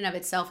 which in and of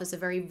itself is a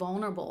very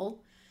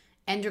vulnerable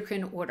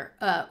endocrine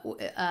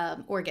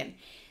organ.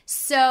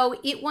 So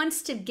it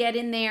wants to get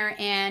in there,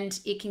 and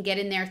it can get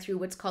in there through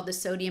what's called the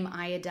sodium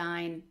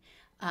iodine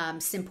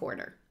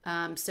symporter.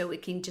 So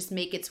it can just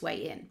make its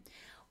way in.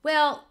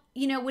 Well,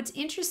 what's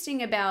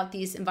interesting about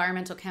these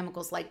environmental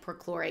chemicals like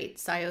perchlorate,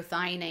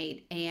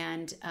 cythionate,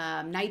 and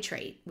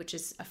nitrate, which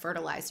is a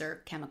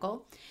fertilizer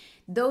chemical,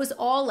 those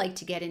all like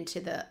to get into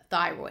the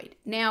thyroid.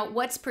 Now,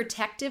 what's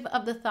protective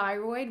of the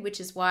thyroid, which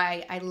is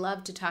why I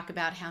love to talk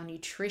about how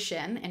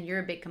nutrition, and you're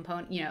a big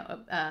component,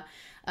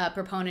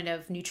 proponent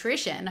of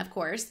nutrition, of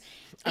course.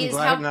 I'm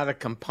glad I'm not a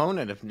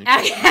component of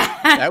nutrition.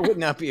 That would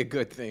not be a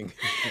good thing.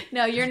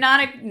 No,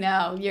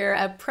 you're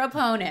a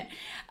proponent.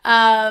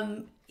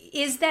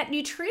 Is that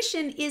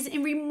nutrition is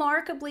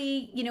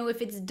remarkably,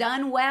 if it's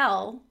done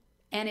well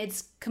and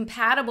it's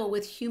compatible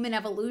with human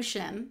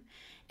evolution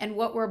and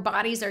what our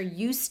bodies are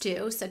used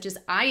to, such as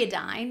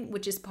iodine,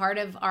 which is part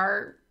of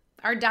our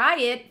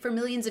diet for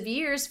millions of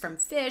years, from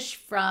fish,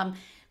 from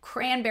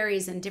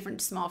cranberries and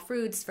different small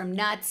fruits, from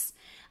nuts,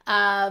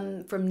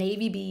 from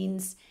navy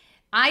beans.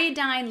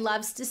 Iodine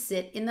loves to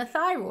sit in the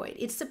thyroid.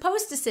 It's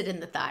supposed to sit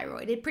in the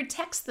thyroid. It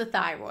protects the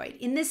thyroid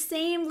in the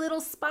same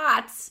little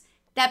spots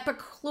that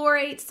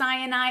perchlorate,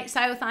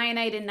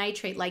 cythionate, and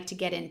nitrate like to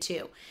get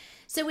into.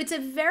 So it's a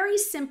very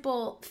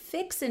simple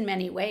fix in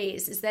many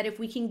ways, is that if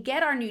we can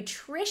get our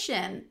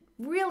nutrition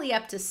really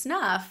up to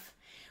snuff,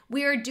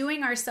 we are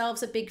doing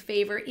ourselves a big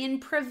favor in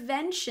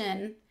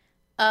prevention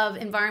of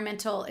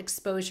environmental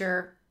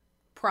exposure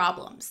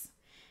problems,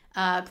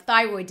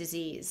 thyroid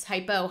disease,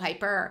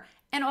 hyper,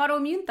 and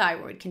autoimmune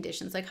thyroid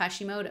conditions like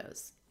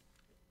Hashimoto's.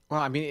 Well,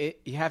 I mean,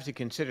 you have to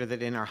consider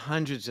that in our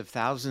hundreds of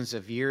thousands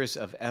of years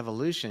of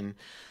evolution,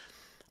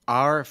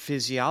 our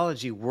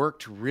physiology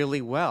worked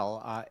really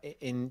well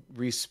in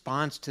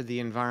response to the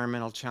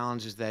environmental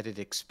challenges that it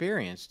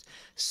experienced.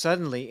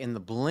 Suddenly, in the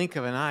blink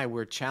of an eye,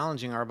 we're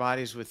challenging our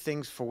bodies with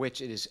things for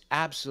which it is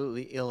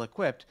absolutely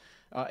ill-equipped.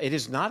 It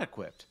is not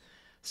equipped.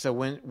 So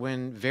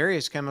when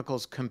various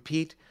chemicals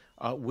compete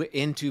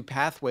into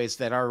pathways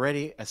that are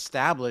already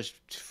established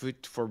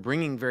for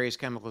bringing various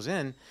chemicals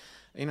in,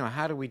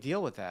 how do we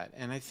deal with that?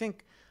 And I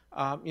think,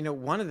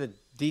 one of the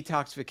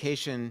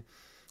detoxification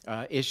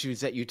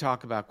issues that you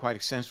talk about quite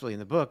extensively in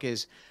the book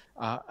is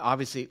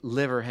obviously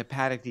liver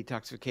hepatic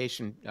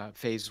detoxification,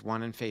 phase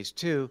 1 and phase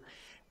 2.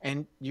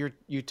 And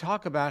you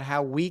talk about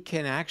how we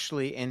can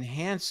actually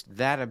enhance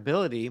that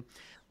ability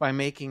by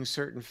making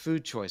certain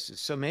food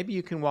choices. So maybe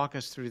you can walk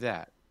us through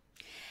that.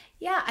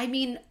 Yeah, I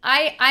mean,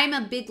 I'm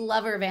a big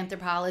lover of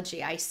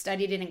anthropology. I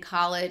studied it in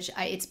college.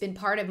 It's been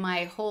part of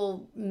my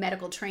whole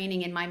medical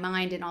training in my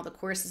mind, and all the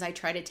courses I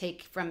try to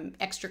take from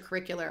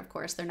extracurricular, of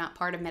course. They're not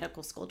part of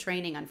medical school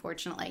training,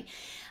 unfortunately.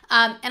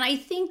 And I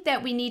think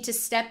that we need to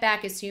step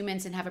back as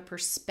humans and have a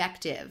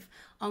perspective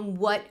on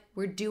what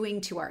we're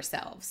doing to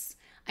ourselves.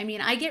 I mean,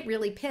 I get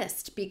really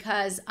pissed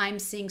because I'm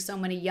seeing so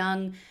many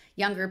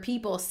younger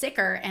people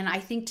sicker, and I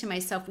think to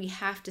myself, we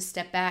have to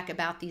step back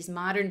about these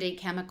modern day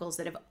chemicals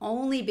that have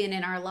only been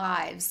in our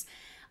lives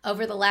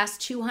over the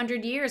last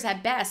 200 years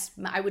at best.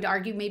 I would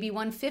argue maybe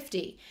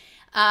 150.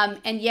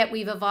 And yet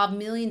we've evolved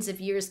millions of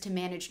years to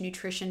manage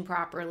nutrition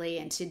properly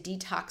and to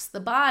detox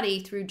the body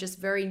through just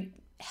very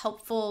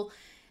helpful,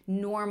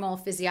 normal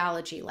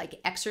physiology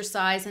like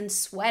exercise and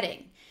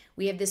sweating.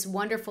 We have this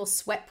wonderful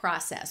sweat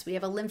process. We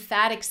have a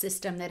lymphatic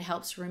system that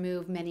helps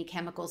remove many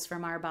chemicals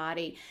from our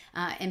body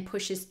and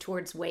pushes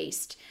towards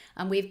waste.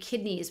 We have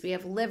kidneys, we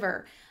have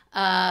liver,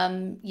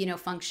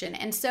 function.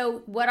 And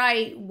so what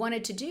I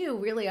wanted to do,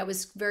 really, I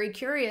was very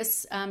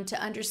curious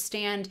to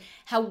understand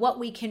how what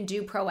we can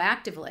do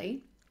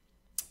proactively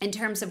in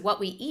terms of what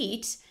we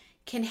eat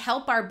can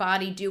help our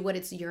body do what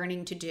it's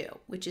yearning to do,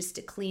 which is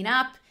to clean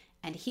up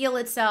and heal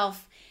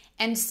itself.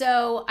 And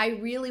so I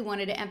really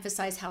wanted to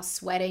emphasize how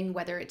sweating,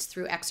 whether it's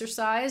through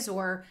exercise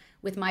or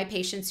with my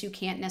patients who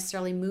can't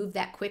necessarily move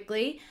that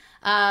quickly,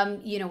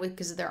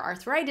 because of their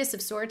arthritis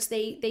of sorts,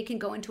 they can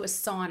go into a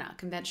sauna,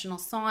 conventional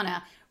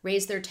sauna,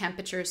 raise their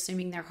temperature,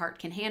 assuming their heart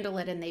can handle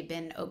it, and they've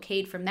been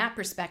okayed from that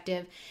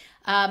perspective.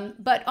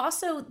 But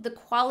also the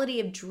quality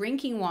of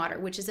drinking water,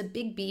 which is a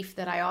big beef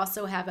that I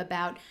also have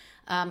about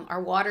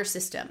our water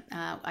system.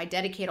 I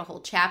dedicate a whole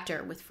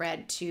chapter with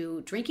Fred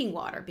to drinking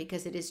water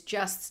because it is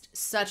just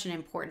such an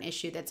important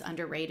issue that's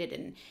underrated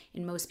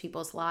in most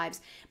people's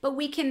lives. But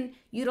we can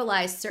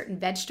utilize certain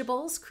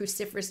vegetables,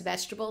 cruciferous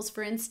vegetables,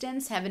 for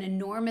instance, have an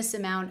enormous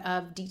amount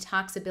of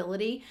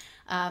detoxability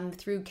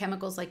through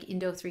chemicals like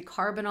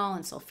indo-3-carbinol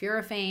and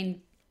sulforaphane.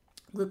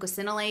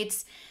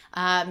 glucosinolates.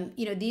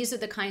 These are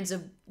the kinds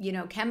of,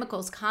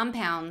 chemicals,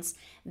 compounds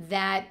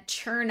that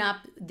churn up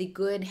the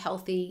good,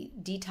 healthy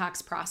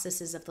detox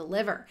processes of the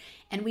liver.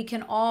 And we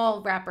can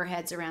all wrap our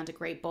heads around a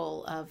great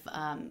bowl of,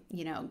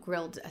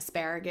 grilled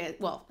asparagus.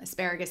 Well,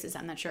 asparagus is,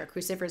 I'm not sure, a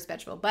cruciferous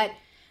vegetable, but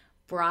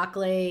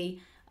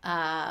broccoli,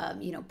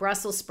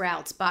 Brussels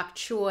sprouts, bok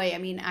choy. I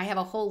mean, I have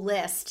a whole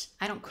list.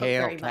 I don't cook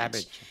Kale, very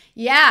cabbage. much.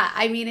 Yeah,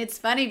 I mean, it's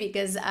funny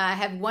because I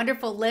have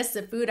wonderful lists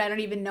of food I don't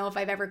even know if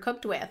I've ever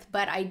cooked with,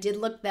 but I did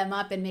look them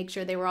up and make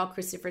sure they were all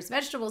cruciferous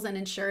vegetables,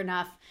 and sure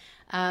enough,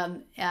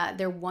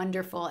 they're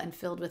wonderful and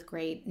filled with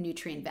great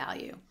nutrient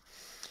value.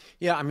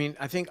 Yeah, I mean,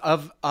 I think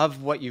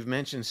of what you've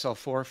mentioned,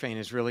 sulforaphane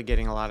is really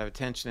getting a lot of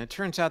attention. It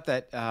turns out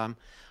that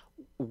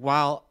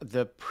while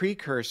the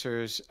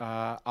precursors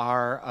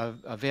are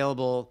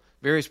available,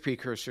 various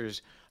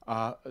precursors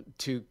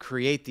to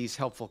create these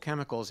helpful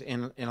chemicals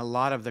in a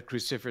lot of the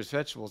cruciferous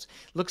vegetables,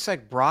 looks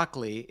like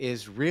broccoli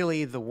is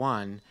really the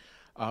one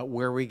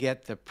where we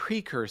get the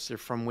precursor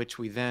from which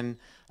we then,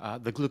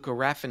 the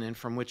glucoraphanin,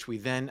 from which we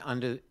then,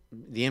 under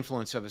the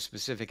influence of a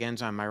specific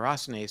enzyme,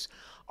 myrosinase,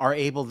 are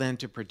able then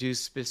to produce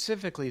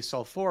specifically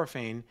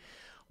sulforaphane,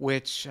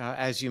 which,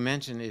 as you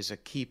mentioned, is a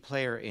key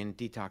player in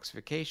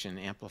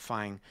detoxification,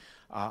 amplifying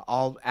a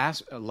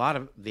lot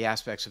of the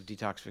aspects of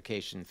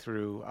detoxification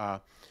through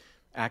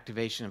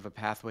activation of a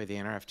pathway, the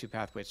NRF2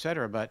 pathway, et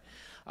cetera. But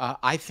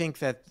I think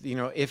that,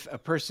 if a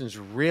person's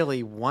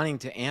really wanting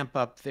to amp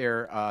up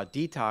their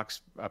detox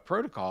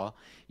protocol,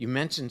 you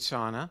mentioned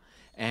sauna,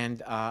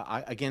 and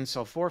again,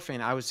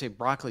 sulforaphane, I would say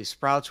broccoli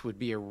sprouts would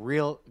be a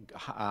really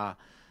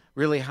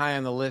high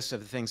on the list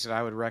of the things that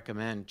I would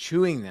recommend.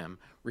 Chewing them,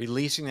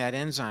 releasing that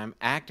enzyme,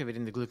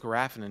 activating the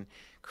glucoraphanin,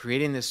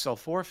 creating this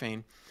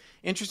sulforaphane.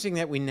 Interesting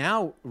that we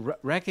now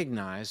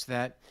recognize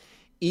that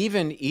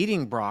even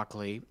eating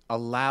broccoli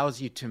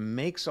allows you to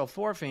make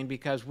sulforaphane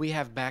because we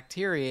have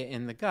bacteria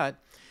in the gut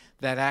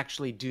that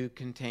actually do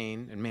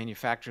contain and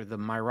manufacture the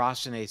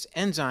myrosinase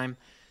enzyme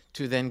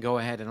to then go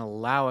ahead and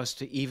allow us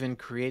to even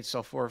create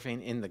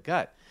sulforaphane in the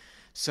gut.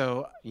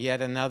 So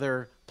yet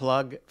another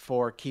plug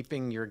for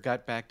keeping your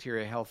gut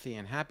bacteria healthy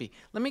and happy.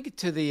 Let me get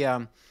to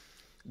the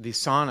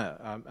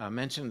sauna. I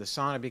mentioned the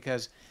sauna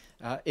because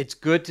it's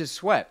good to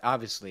sweat,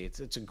 obviously.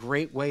 It's a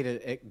great way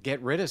to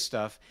get rid of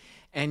stuff.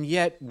 And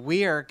yet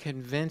we are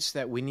convinced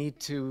that we need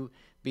to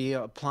be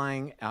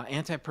applying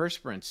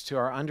antiperspirants to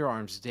our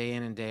underarms day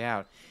in and day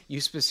out.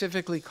 You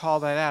specifically call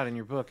that out in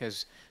your book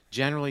as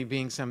generally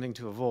being something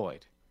to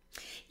avoid.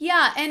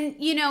 Yeah, and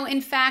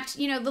in fact,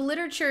 the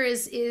literature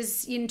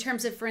is in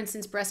terms of, for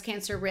instance, breast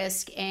cancer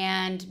risk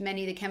and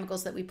many of the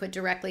chemicals that we put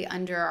directly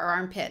under our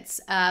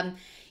armpits.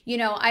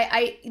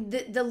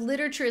 The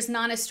literature is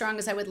not as strong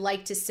as I would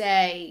like to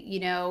say,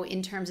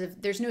 in terms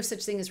of there's no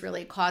such thing as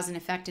really a cause and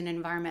effect in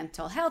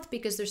environmental health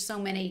because there's so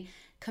many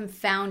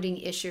confounding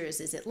issues.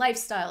 Is it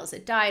lifestyle? Is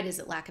it diet? Is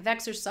it lack of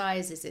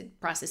exercise? Is it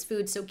processed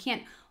food? So it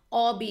can't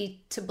all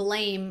be to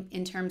blame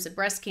in terms of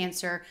breast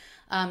cancer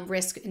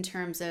risk in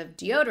terms of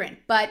deodorant.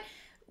 But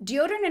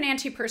deodorant and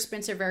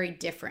antiperspirants are very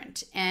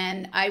different.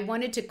 And I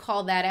wanted to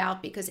call that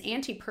out because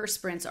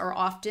antiperspirants are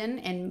often,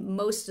 and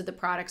most of the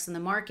products in the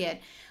market,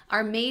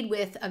 are made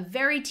with a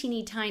very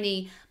teeny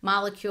tiny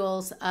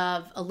molecules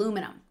of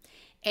aluminum.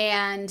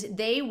 And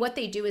what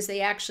they do is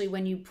they actually,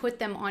 when you put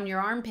them on your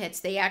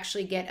armpits, they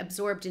actually get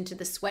absorbed into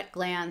the sweat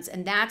glands,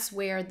 and that's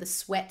where the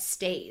sweat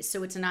stays.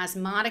 So it's an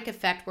osmotic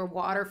effect where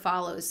water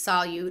follows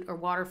solute, or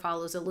water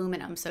follows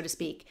aluminum, so to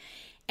speak.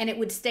 And it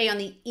would stay on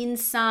the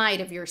inside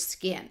of your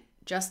skin,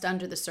 just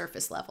under the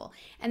surface level.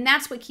 And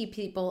that's what keeps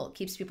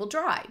people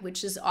dry,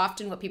 which is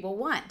often what people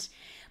want.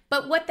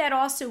 But what that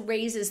also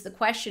raises the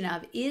question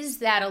of, is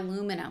that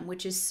aluminum,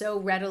 which is so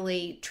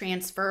readily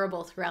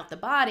transferable throughout the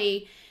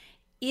body,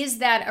 is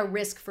that a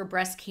risk for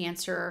breast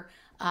cancer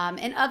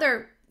and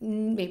other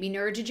maybe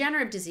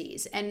neurodegenerative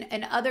disease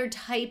and other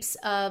types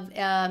of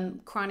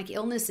chronic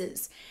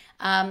illnesses?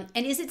 And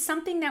is it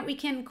something that we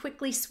can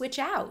quickly switch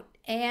out?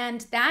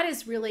 And that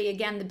is really,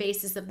 again, the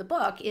basis of the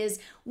book is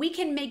we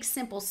can make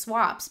simple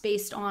swaps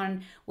based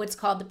on what's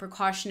called the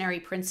precautionary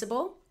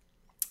principle.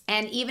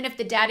 And even if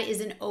the data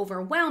isn't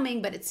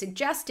overwhelming, but it's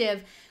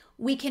suggestive,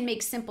 we can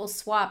make simple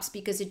swaps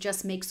because it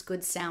just makes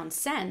good sound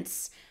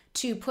sense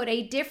to put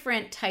a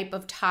different type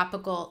of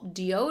topical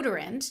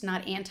deodorant,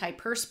 not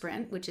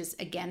antiperspirant, which is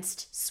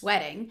against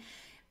sweating,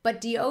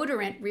 but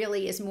deodorant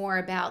really is more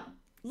about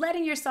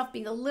letting yourself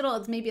be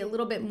maybe a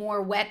little bit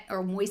more wet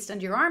or moist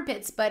under your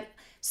armpits, but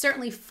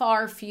certainly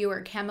far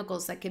fewer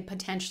chemicals that could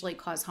potentially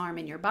cause harm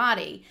in your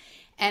body.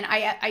 And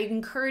I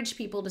encourage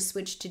people to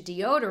switch to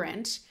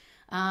deodorant,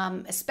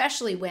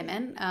 especially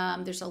women.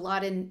 There's a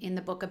lot in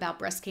the book about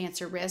breast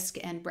cancer risk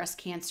and breast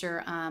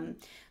cancer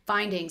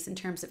findings in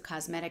terms of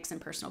cosmetics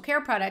and personal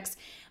care products,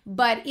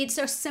 but it's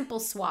a simple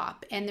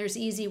swap, and there's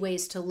easy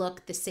ways to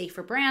look the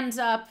safer brands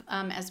up,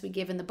 as we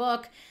give in the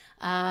book.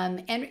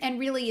 And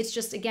really, it's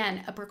just,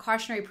 again, a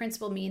precautionary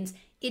principle means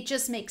it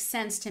just makes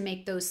sense to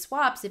make those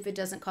swaps if it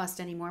doesn't cost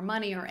any more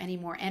money or any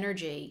more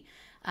energy.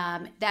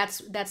 That's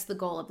the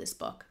goal of this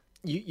book.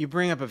 You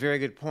bring up a very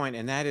good point,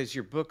 and that is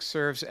your book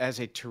serves as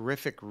a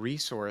terrific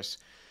resource.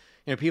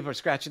 People are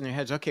scratching their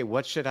heads. Okay,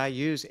 what should I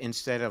use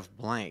instead of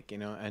blank?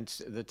 And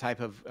the type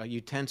of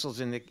utensils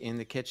in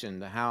the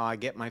kitchen, how I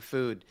get my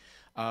food,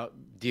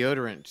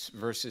 deodorants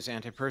versus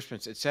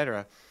antiperspirants,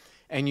 etc.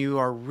 And you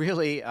are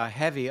really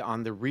heavy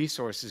on the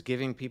resources,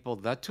 giving people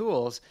the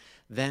tools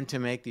then to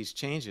make these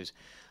changes.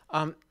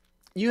 Um,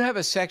 you have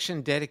a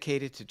section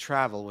dedicated to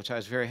travel, which I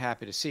was very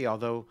happy to see,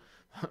 although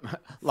a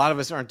lot of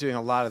us aren't doing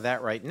a lot of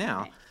that right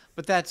now. Right.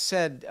 But that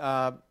said,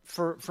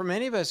 for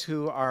many of us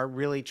who are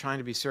really trying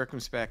to be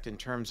circumspect in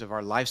terms of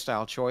our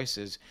lifestyle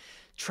choices,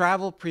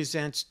 travel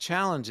presents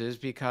challenges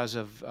because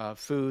of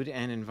food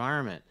and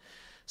environment.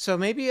 So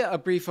maybe a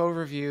brief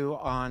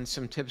overview on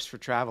some tips for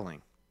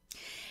traveling.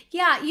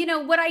 Yeah,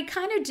 what I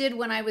kind of did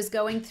when I was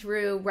going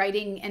through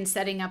writing and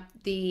setting up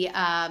the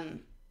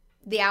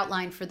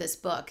outline for this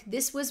book.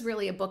 This was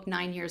really a book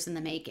 9 years in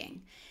the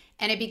making.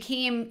 And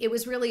it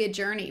was really a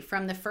journey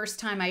from the first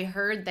time I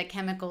heard that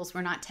chemicals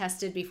were not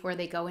tested before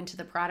they go into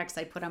the products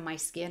I put on my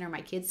skin or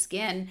my kids'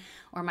 skin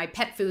or my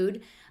pet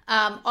food,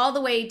 all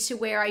the way to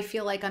where I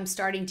feel like I'm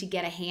starting to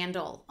get a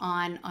handle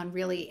on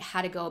really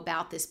how to go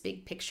about this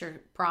big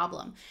picture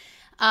problem.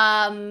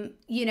 And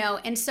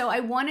so I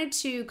wanted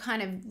to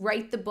kind of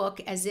write the book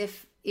as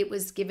if it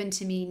was given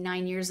to me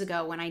 9 years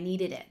ago when I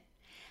needed it.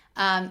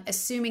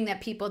 Assuming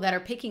that people that are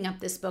picking up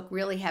this book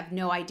really have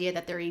no idea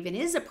that there even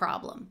is a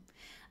problem.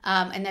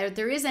 And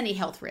there is any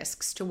health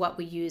risks to what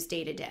we use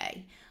day to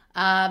day.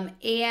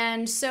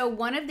 And so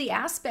one of the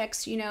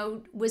aspects,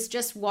 was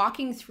just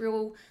walking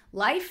through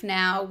life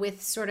now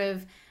with sort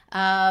of,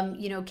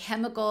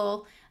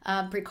 chemical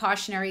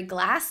precautionary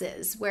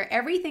glasses, where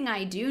everything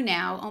I do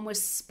now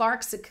almost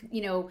sparks,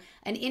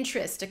 an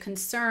interest, a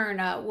concern.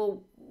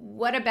 Well,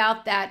 what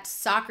about that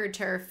soccer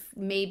turf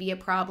may be a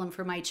problem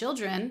for my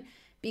children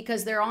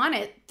because they're on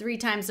it 3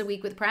 times a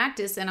week with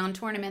practice and on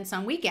tournaments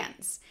on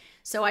weekends.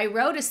 So I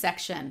wrote a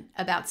section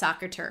about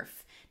soccer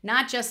turf,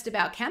 not just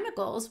about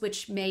chemicals,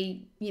 which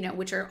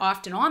are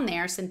often on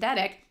there,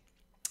 synthetic,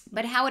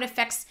 but how it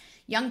affects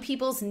young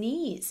people's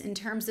knees in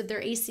terms of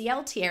their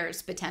ACL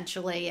tears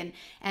potentially,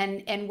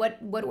 and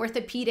what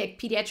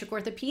pediatric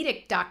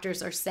orthopedic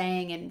doctors are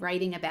saying and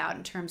writing about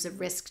in terms of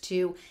risk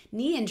to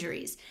knee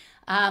injuries.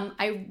 I'm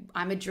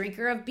a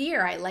drinker of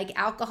beer. I like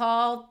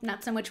alcohol,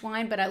 not so much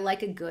wine, but I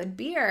like a good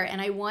beer.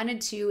 And I wanted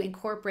to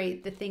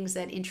incorporate the things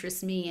that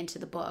interest me into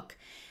the book.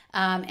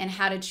 And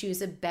how to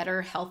choose a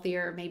better,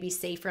 healthier, maybe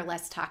safer,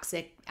 less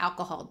toxic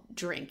alcohol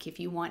drink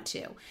if you want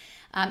to.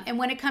 And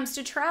when it comes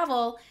to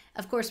travel,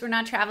 of course, we're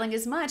not traveling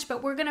as much,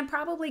 but we're going to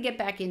probably get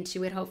back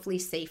into it, hopefully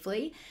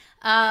safely.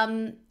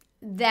 There's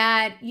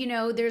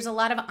a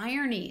lot of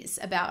ironies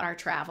about our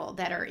travel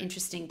that are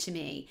interesting to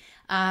me.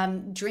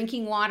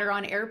 Drinking water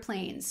on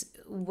airplanes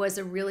was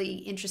a really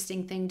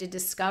interesting thing to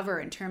discover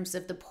in terms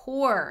of the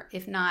poor,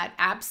 if not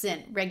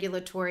absent,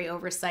 regulatory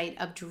oversight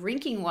of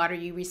drinking water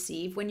you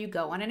receive when you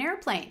go on an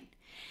airplane.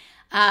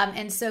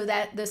 And so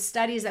that the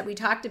studies that we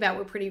talked about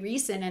were pretty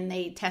recent, and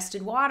they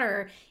tested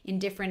water in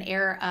different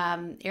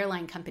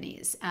airline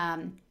companies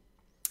and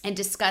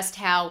discussed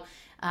how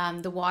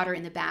the water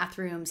in the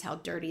bathrooms, how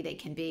dirty they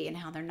can be and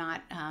how they're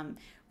not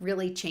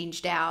really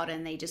changed out,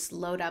 and they just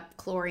load up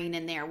chlorine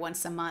in there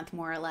once a month,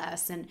 more or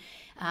less. And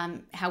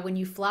how when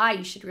you fly,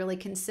 you should really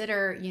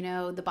consider,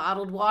 the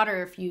bottled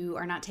water if you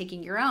are not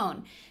taking your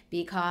own,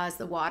 because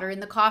the water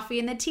in the coffee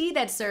and the tea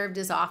that's served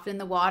is often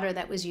the water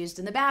that was used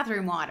in the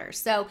bathroom water.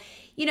 So,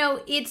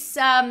 it's,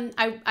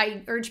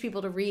 I urge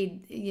people to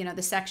read,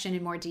 the section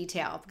in more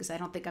detail, because I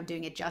don't think I'm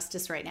doing it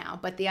justice right now.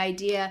 But the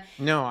idea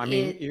No, I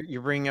mean, is,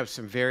 you're bringing up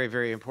some very,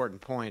 very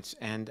important points.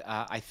 And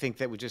I think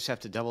that we just have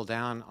to double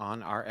down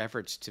on our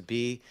efforts to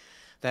be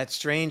that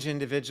strange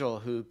individual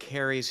who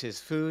carries his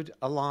food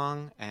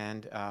along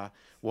and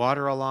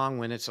water along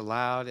when it's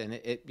allowed. And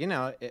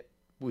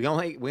we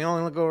only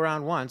go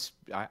around once,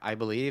 I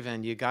believe,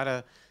 and you got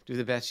to do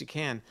the best you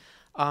can.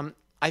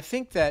 I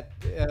think that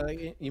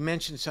you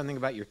mentioned something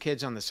about your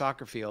kids on the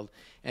soccer field,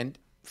 and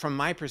from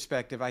my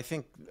perspective, I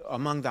think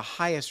among the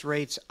highest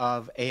rates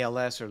of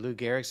ALS or Lou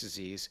Gehrig's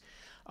disease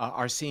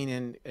are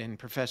seen in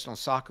professional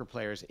soccer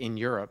players in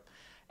Europe,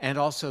 and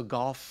also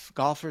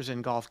golfers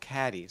and golf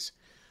caddies.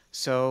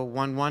 So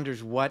one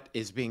wonders what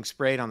is being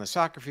sprayed on the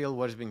soccer field,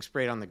 what is being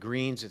sprayed on the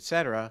greens,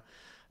 etc.,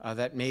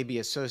 that may be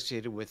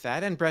associated with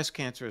that, and breast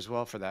cancer as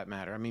well, for that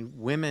matter. I mean,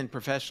 women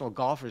professional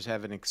golfers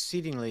have an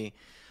exceedingly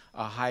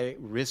high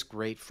risk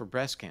rate for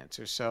breast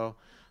cancer. So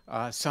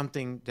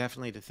something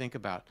definitely to think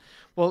about.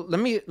 Well, let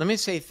me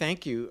say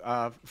thank you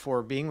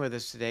for being with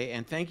us today,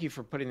 and thank you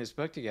for putting this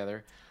book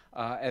together,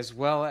 as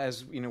well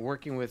as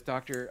working with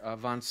Dr.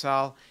 Von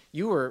Saal.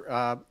 You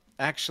were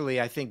actually,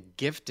 I think,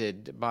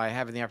 gifted by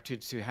having the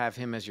opportunity to have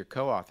him as your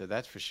co-author.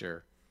 That's for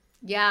sure.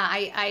 yeah,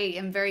 I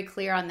am very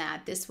clear on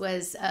that. This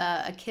was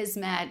a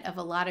kismet of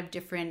a lot of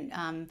different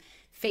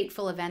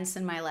fateful events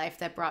in my life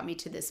that brought me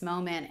to this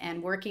moment.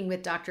 And working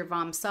with Dr.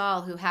 Vom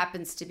Saal, who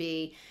happens to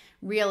be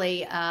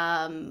really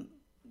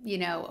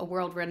a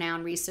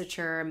world-renowned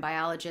researcher and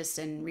biologist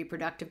and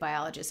reproductive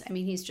biologist. I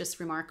mean, he's just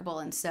remarkable.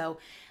 And so,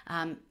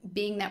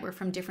 being that we're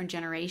from different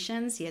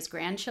generations, he has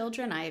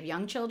grandchildren, I have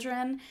young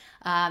children.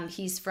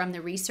 He's from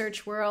the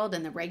research world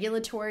and the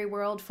regulatory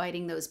world,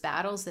 fighting those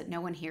battles that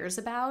no one hears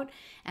about.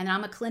 And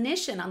I'm a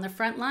clinician on the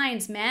front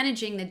lines,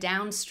 managing the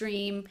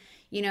downstream,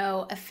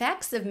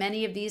 effects of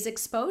many of these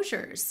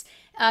exposures.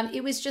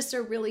 It was just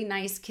a really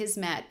nice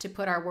kismet to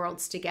put our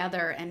worlds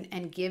together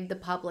and give the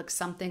public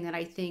something that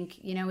I think,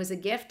 is a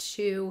gift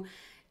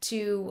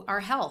to our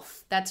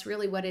health. That's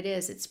really what it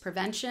is. It's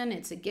prevention.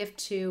 It's a gift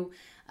to,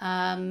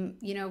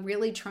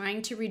 really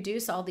trying to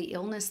reduce all the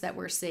illness that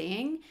we're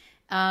seeing.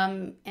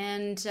 And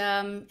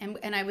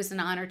I was an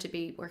honor to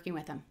be working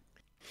with him.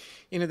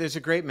 There's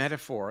a great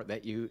metaphor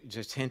that you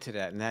just hinted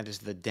at, and that is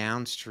the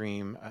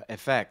downstream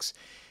effects.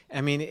 I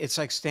mean, it's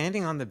like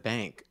standing on the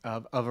bank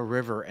of a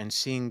river and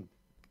seeing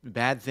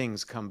bad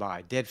things come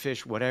by, dead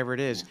fish, whatever it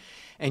is.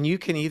 And you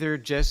can either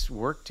just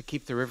work to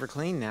keep the river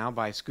clean now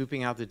by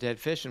scooping out the dead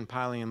fish and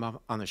piling them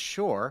up on the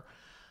shore,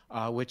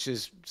 which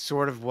is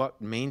sort of what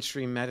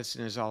mainstream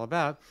medicine is all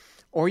about.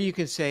 Or you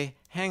can say,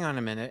 hang on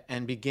a minute,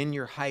 and begin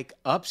your hike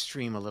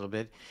upstream a little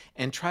bit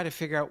and try to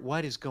figure out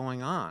what is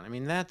going on. I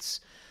mean, that's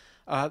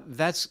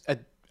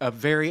a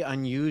very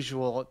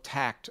unusual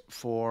tact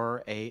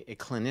for a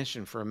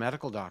clinician, for a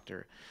medical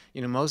doctor.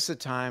 Most of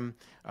the time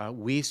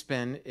we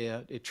spend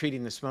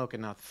treating the smoke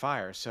and not the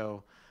fire.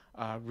 So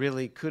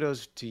really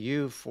kudos to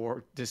you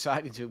for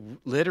deciding to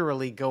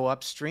literally go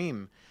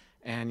upstream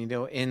and,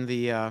 in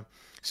the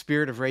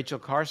spirit of Rachel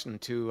Carson,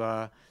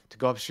 to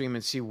go upstream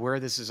and see where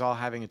this is all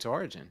having its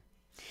origin.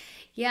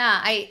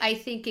 Yeah,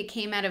 I think it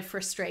came out of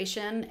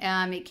frustration.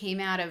 It came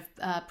out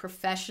of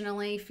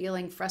professionally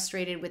feeling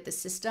frustrated with the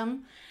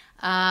system.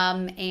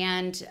 I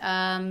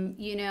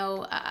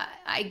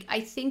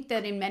think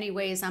that in many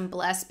ways I'm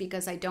blessed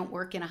because I don't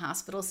work in a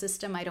hospital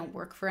system. I don't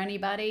work for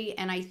anybody.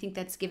 And I think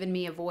that's given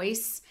me a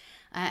voice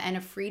and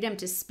a freedom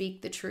to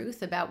speak the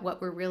truth about what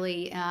we're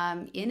really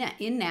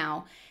in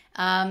now.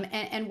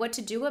 And what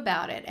to do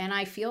about it. And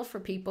I feel for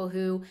people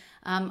who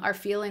are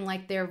feeling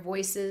like their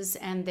voices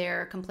and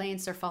their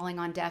complaints are falling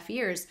on deaf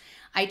ears.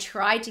 I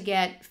try to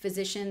get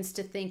physicians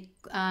to think,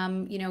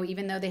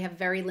 even though they have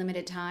very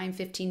limited time,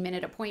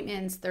 15-minute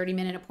appointments,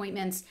 30-minute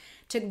appointments,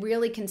 to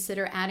really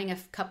consider adding a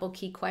couple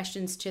key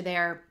questions to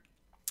their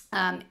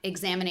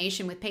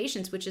examination with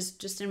patients, which is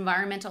just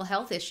environmental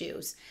health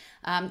issues.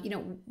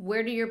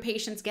 Where do your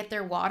patients get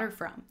their water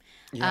from?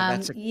 Yeah,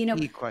 that's a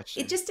key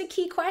question. It's just a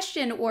key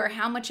question. Or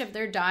how much of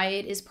their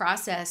diet is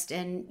processed,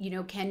 and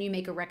can you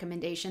make a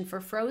recommendation for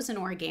frozen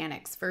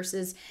organics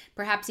versus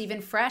perhaps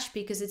even fresh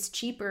because it's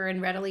cheaper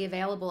and readily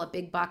available at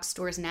big box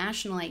stores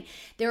nationally.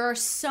 There are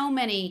so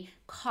many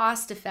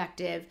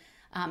cost-effective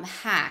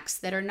hacks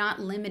that are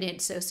not limited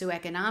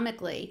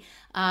socioeconomically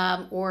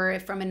or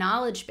from a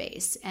knowledge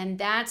base. And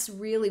that's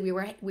really, we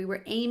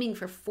were aiming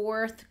for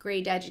 4th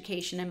grade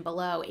education and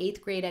below, 8th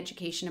grade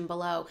education and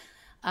below,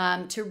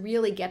 to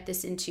really get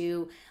this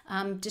into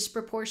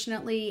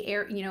disproportionately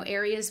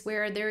areas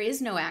where there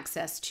is no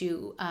access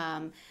to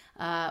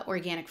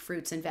organic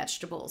fruits and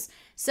vegetables.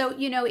 So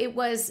it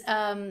was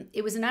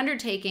an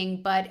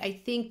undertaking, but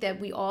I think that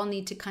we all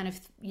need to kind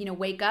of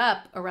wake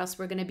up, or else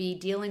we're going to be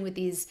dealing with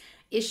these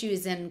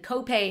issues and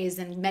copays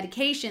and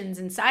medications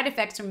and side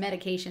effects from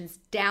medications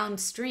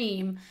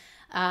downstream.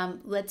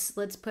 Let's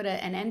put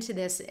an end to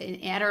this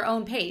at our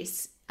own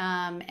pace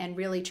and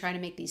really try to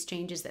make these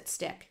changes that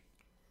stick.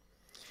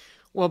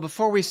 Well,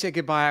 before we say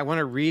goodbye, I want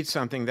to read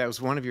something that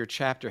was one of your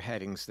chapter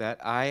headings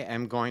that I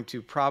am going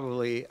to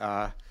probably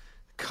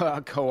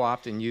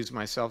co-opt and use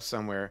myself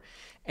somewhere.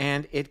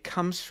 And it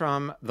comes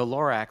from The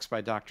Lorax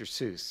by Dr.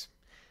 Seuss.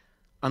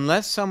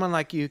 Unless someone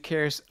like you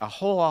cares a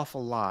whole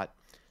awful lot,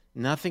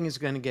 nothing is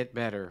going to get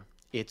better.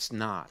 It's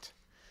not.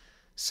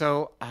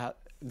 So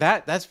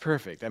that's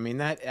perfect. I mean,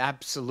 that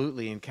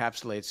absolutely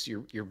encapsulates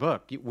your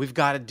book. We've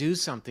got to do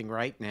something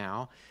right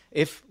now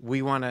if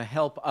we want to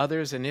help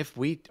others and if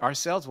we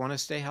ourselves want to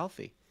stay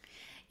healthy.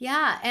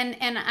 Yeah, and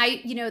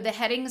I, the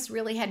headings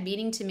really had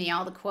meaning to me.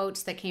 All the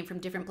quotes that came from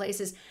different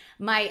places.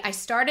 I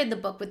started the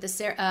book with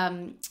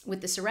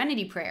the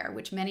Serenity Prayer,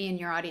 which many in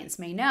your audience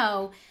may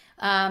know,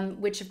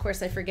 which of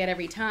course I forget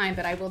every time,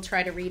 but I will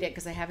try to read it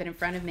because I have it in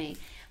front of me.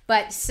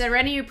 But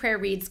Serenity Prayer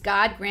reads,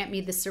 God grant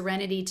me the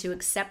serenity to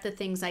accept the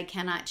things I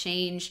cannot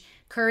change,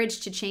 courage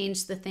to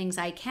change the things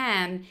I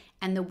can,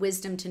 and the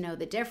wisdom to know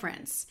the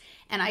difference.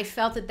 And I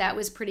felt that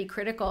was pretty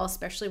critical,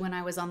 especially when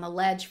I was on the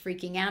ledge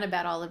freaking out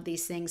about all of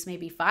these things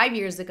maybe 5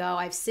 years ago.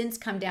 I've since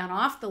come down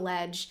off the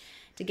ledge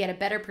to get a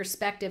better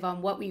perspective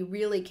on what we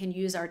really can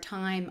use our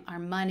time, our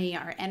money,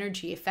 our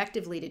energy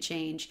effectively to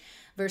change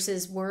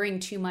versus worrying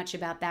too much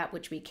about that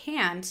which we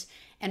can't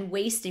and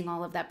wasting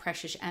all of that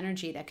precious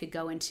energy that could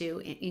go into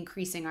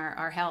increasing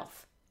our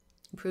health,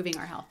 improving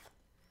our health.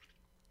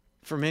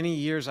 For many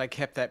years, I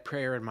kept that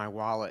prayer in my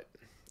wallet,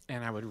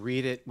 and I would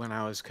read it when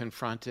I was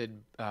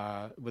confronted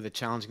with a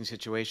challenging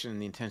situation in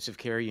the intensive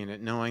care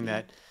unit, knowing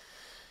that,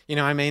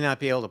 I may not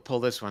be able to pull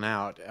this one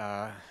out.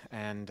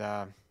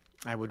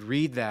 I would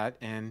read that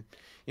and,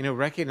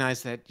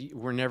 recognize that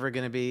we're never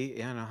going to be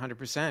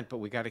 100%, but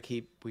we got to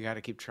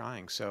keep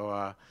trying.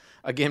 So,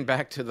 again,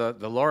 back to the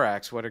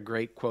Lorax. What a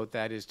great quote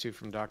that is too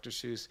from Dr.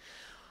 Seuss.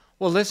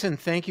 Well, listen,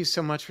 thank you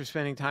so much for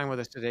spending time with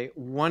us today.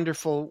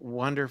 Wonderful,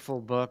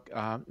 wonderful book.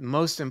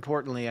 Most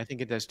importantly, I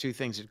think it does two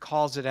things. It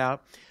calls it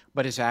out,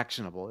 but it's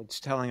actionable. It's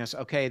telling us,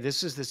 okay,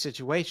 this is the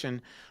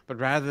situation, but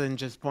rather than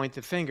just point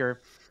the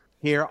finger,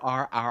 here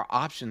are our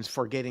options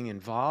for getting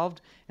involved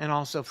and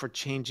also for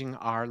changing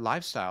our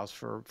lifestyles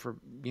for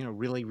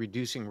really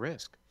reducing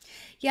risk.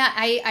 Yeah,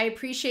 I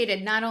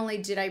appreciated. Not only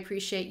did I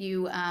appreciate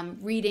you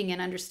reading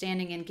and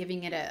understanding and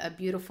giving it a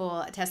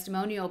beautiful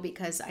testimonial,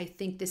 because I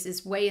think this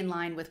is way in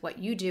line with what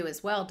you do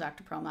as well,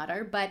 Dr.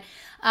 Perlmutter. But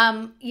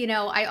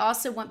I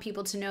also want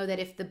people to know that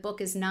if the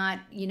book is not,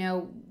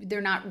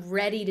 they're not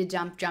ready to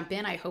jump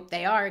in. I hope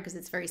they are, because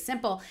it's very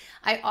simple.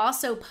 I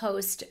also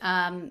post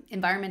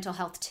environmental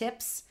health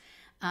tips.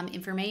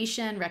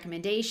 Information,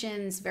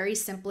 recommendations, very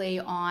simply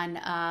on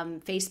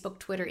Facebook,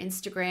 Twitter,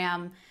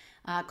 Instagram,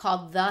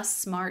 called The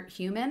Smart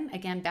Human.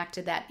 Again, back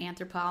to that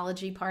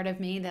anthropology part of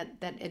me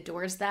that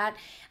adores that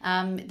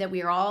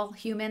we are all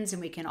humans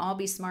and we can all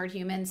be smart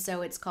humans.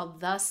 So it's called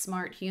The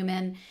Smart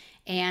Human.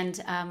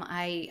 And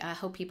I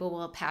hope people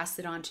will pass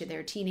it on to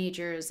their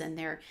teenagers and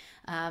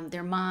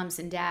their moms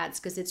and dads,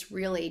 because it's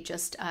really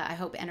just, I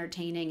hope,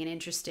 entertaining and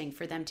interesting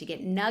for them to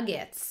get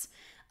nuggets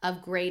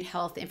of great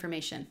health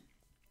information.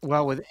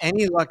 Well, with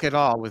any luck at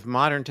all, with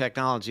modern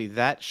technology,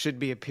 that should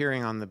be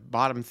appearing on the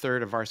bottom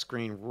third of our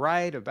screen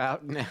right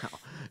about now.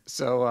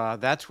 So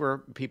that's where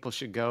people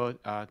should go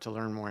to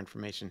learn more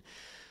information.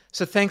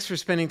 So thanks for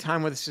spending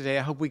time with us today.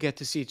 I hope we get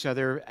to see each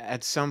other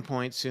at some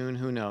point soon.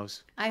 Who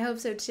knows? I hope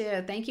so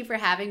too. Thank you for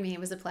having me. It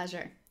was a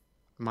pleasure.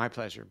 My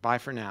pleasure. Bye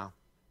for now.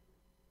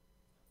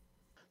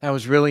 That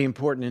was really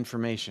important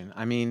information.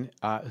 I mean,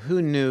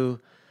 who knew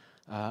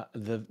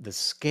the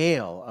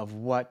scale of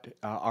what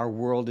our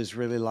world is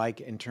really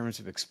like in terms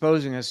of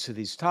exposing us to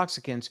these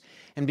toxicants,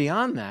 and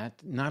beyond that,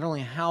 not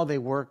only how they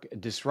work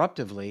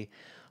disruptively,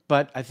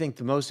 but I think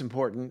the most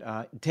important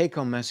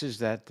take-home message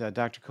that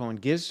Dr. Cohen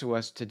gives to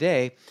us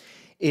today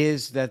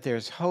is that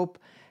there's hope,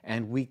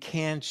 and we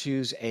can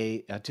choose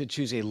to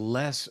choose a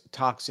less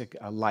toxic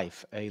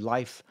life, a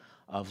life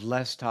of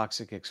less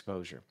toxic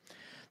exposure.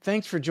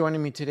 Thanks for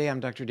joining me today.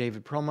 I'm Dr.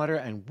 David Perlmutter,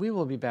 and we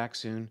will be back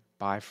soon.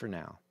 Bye for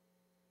now.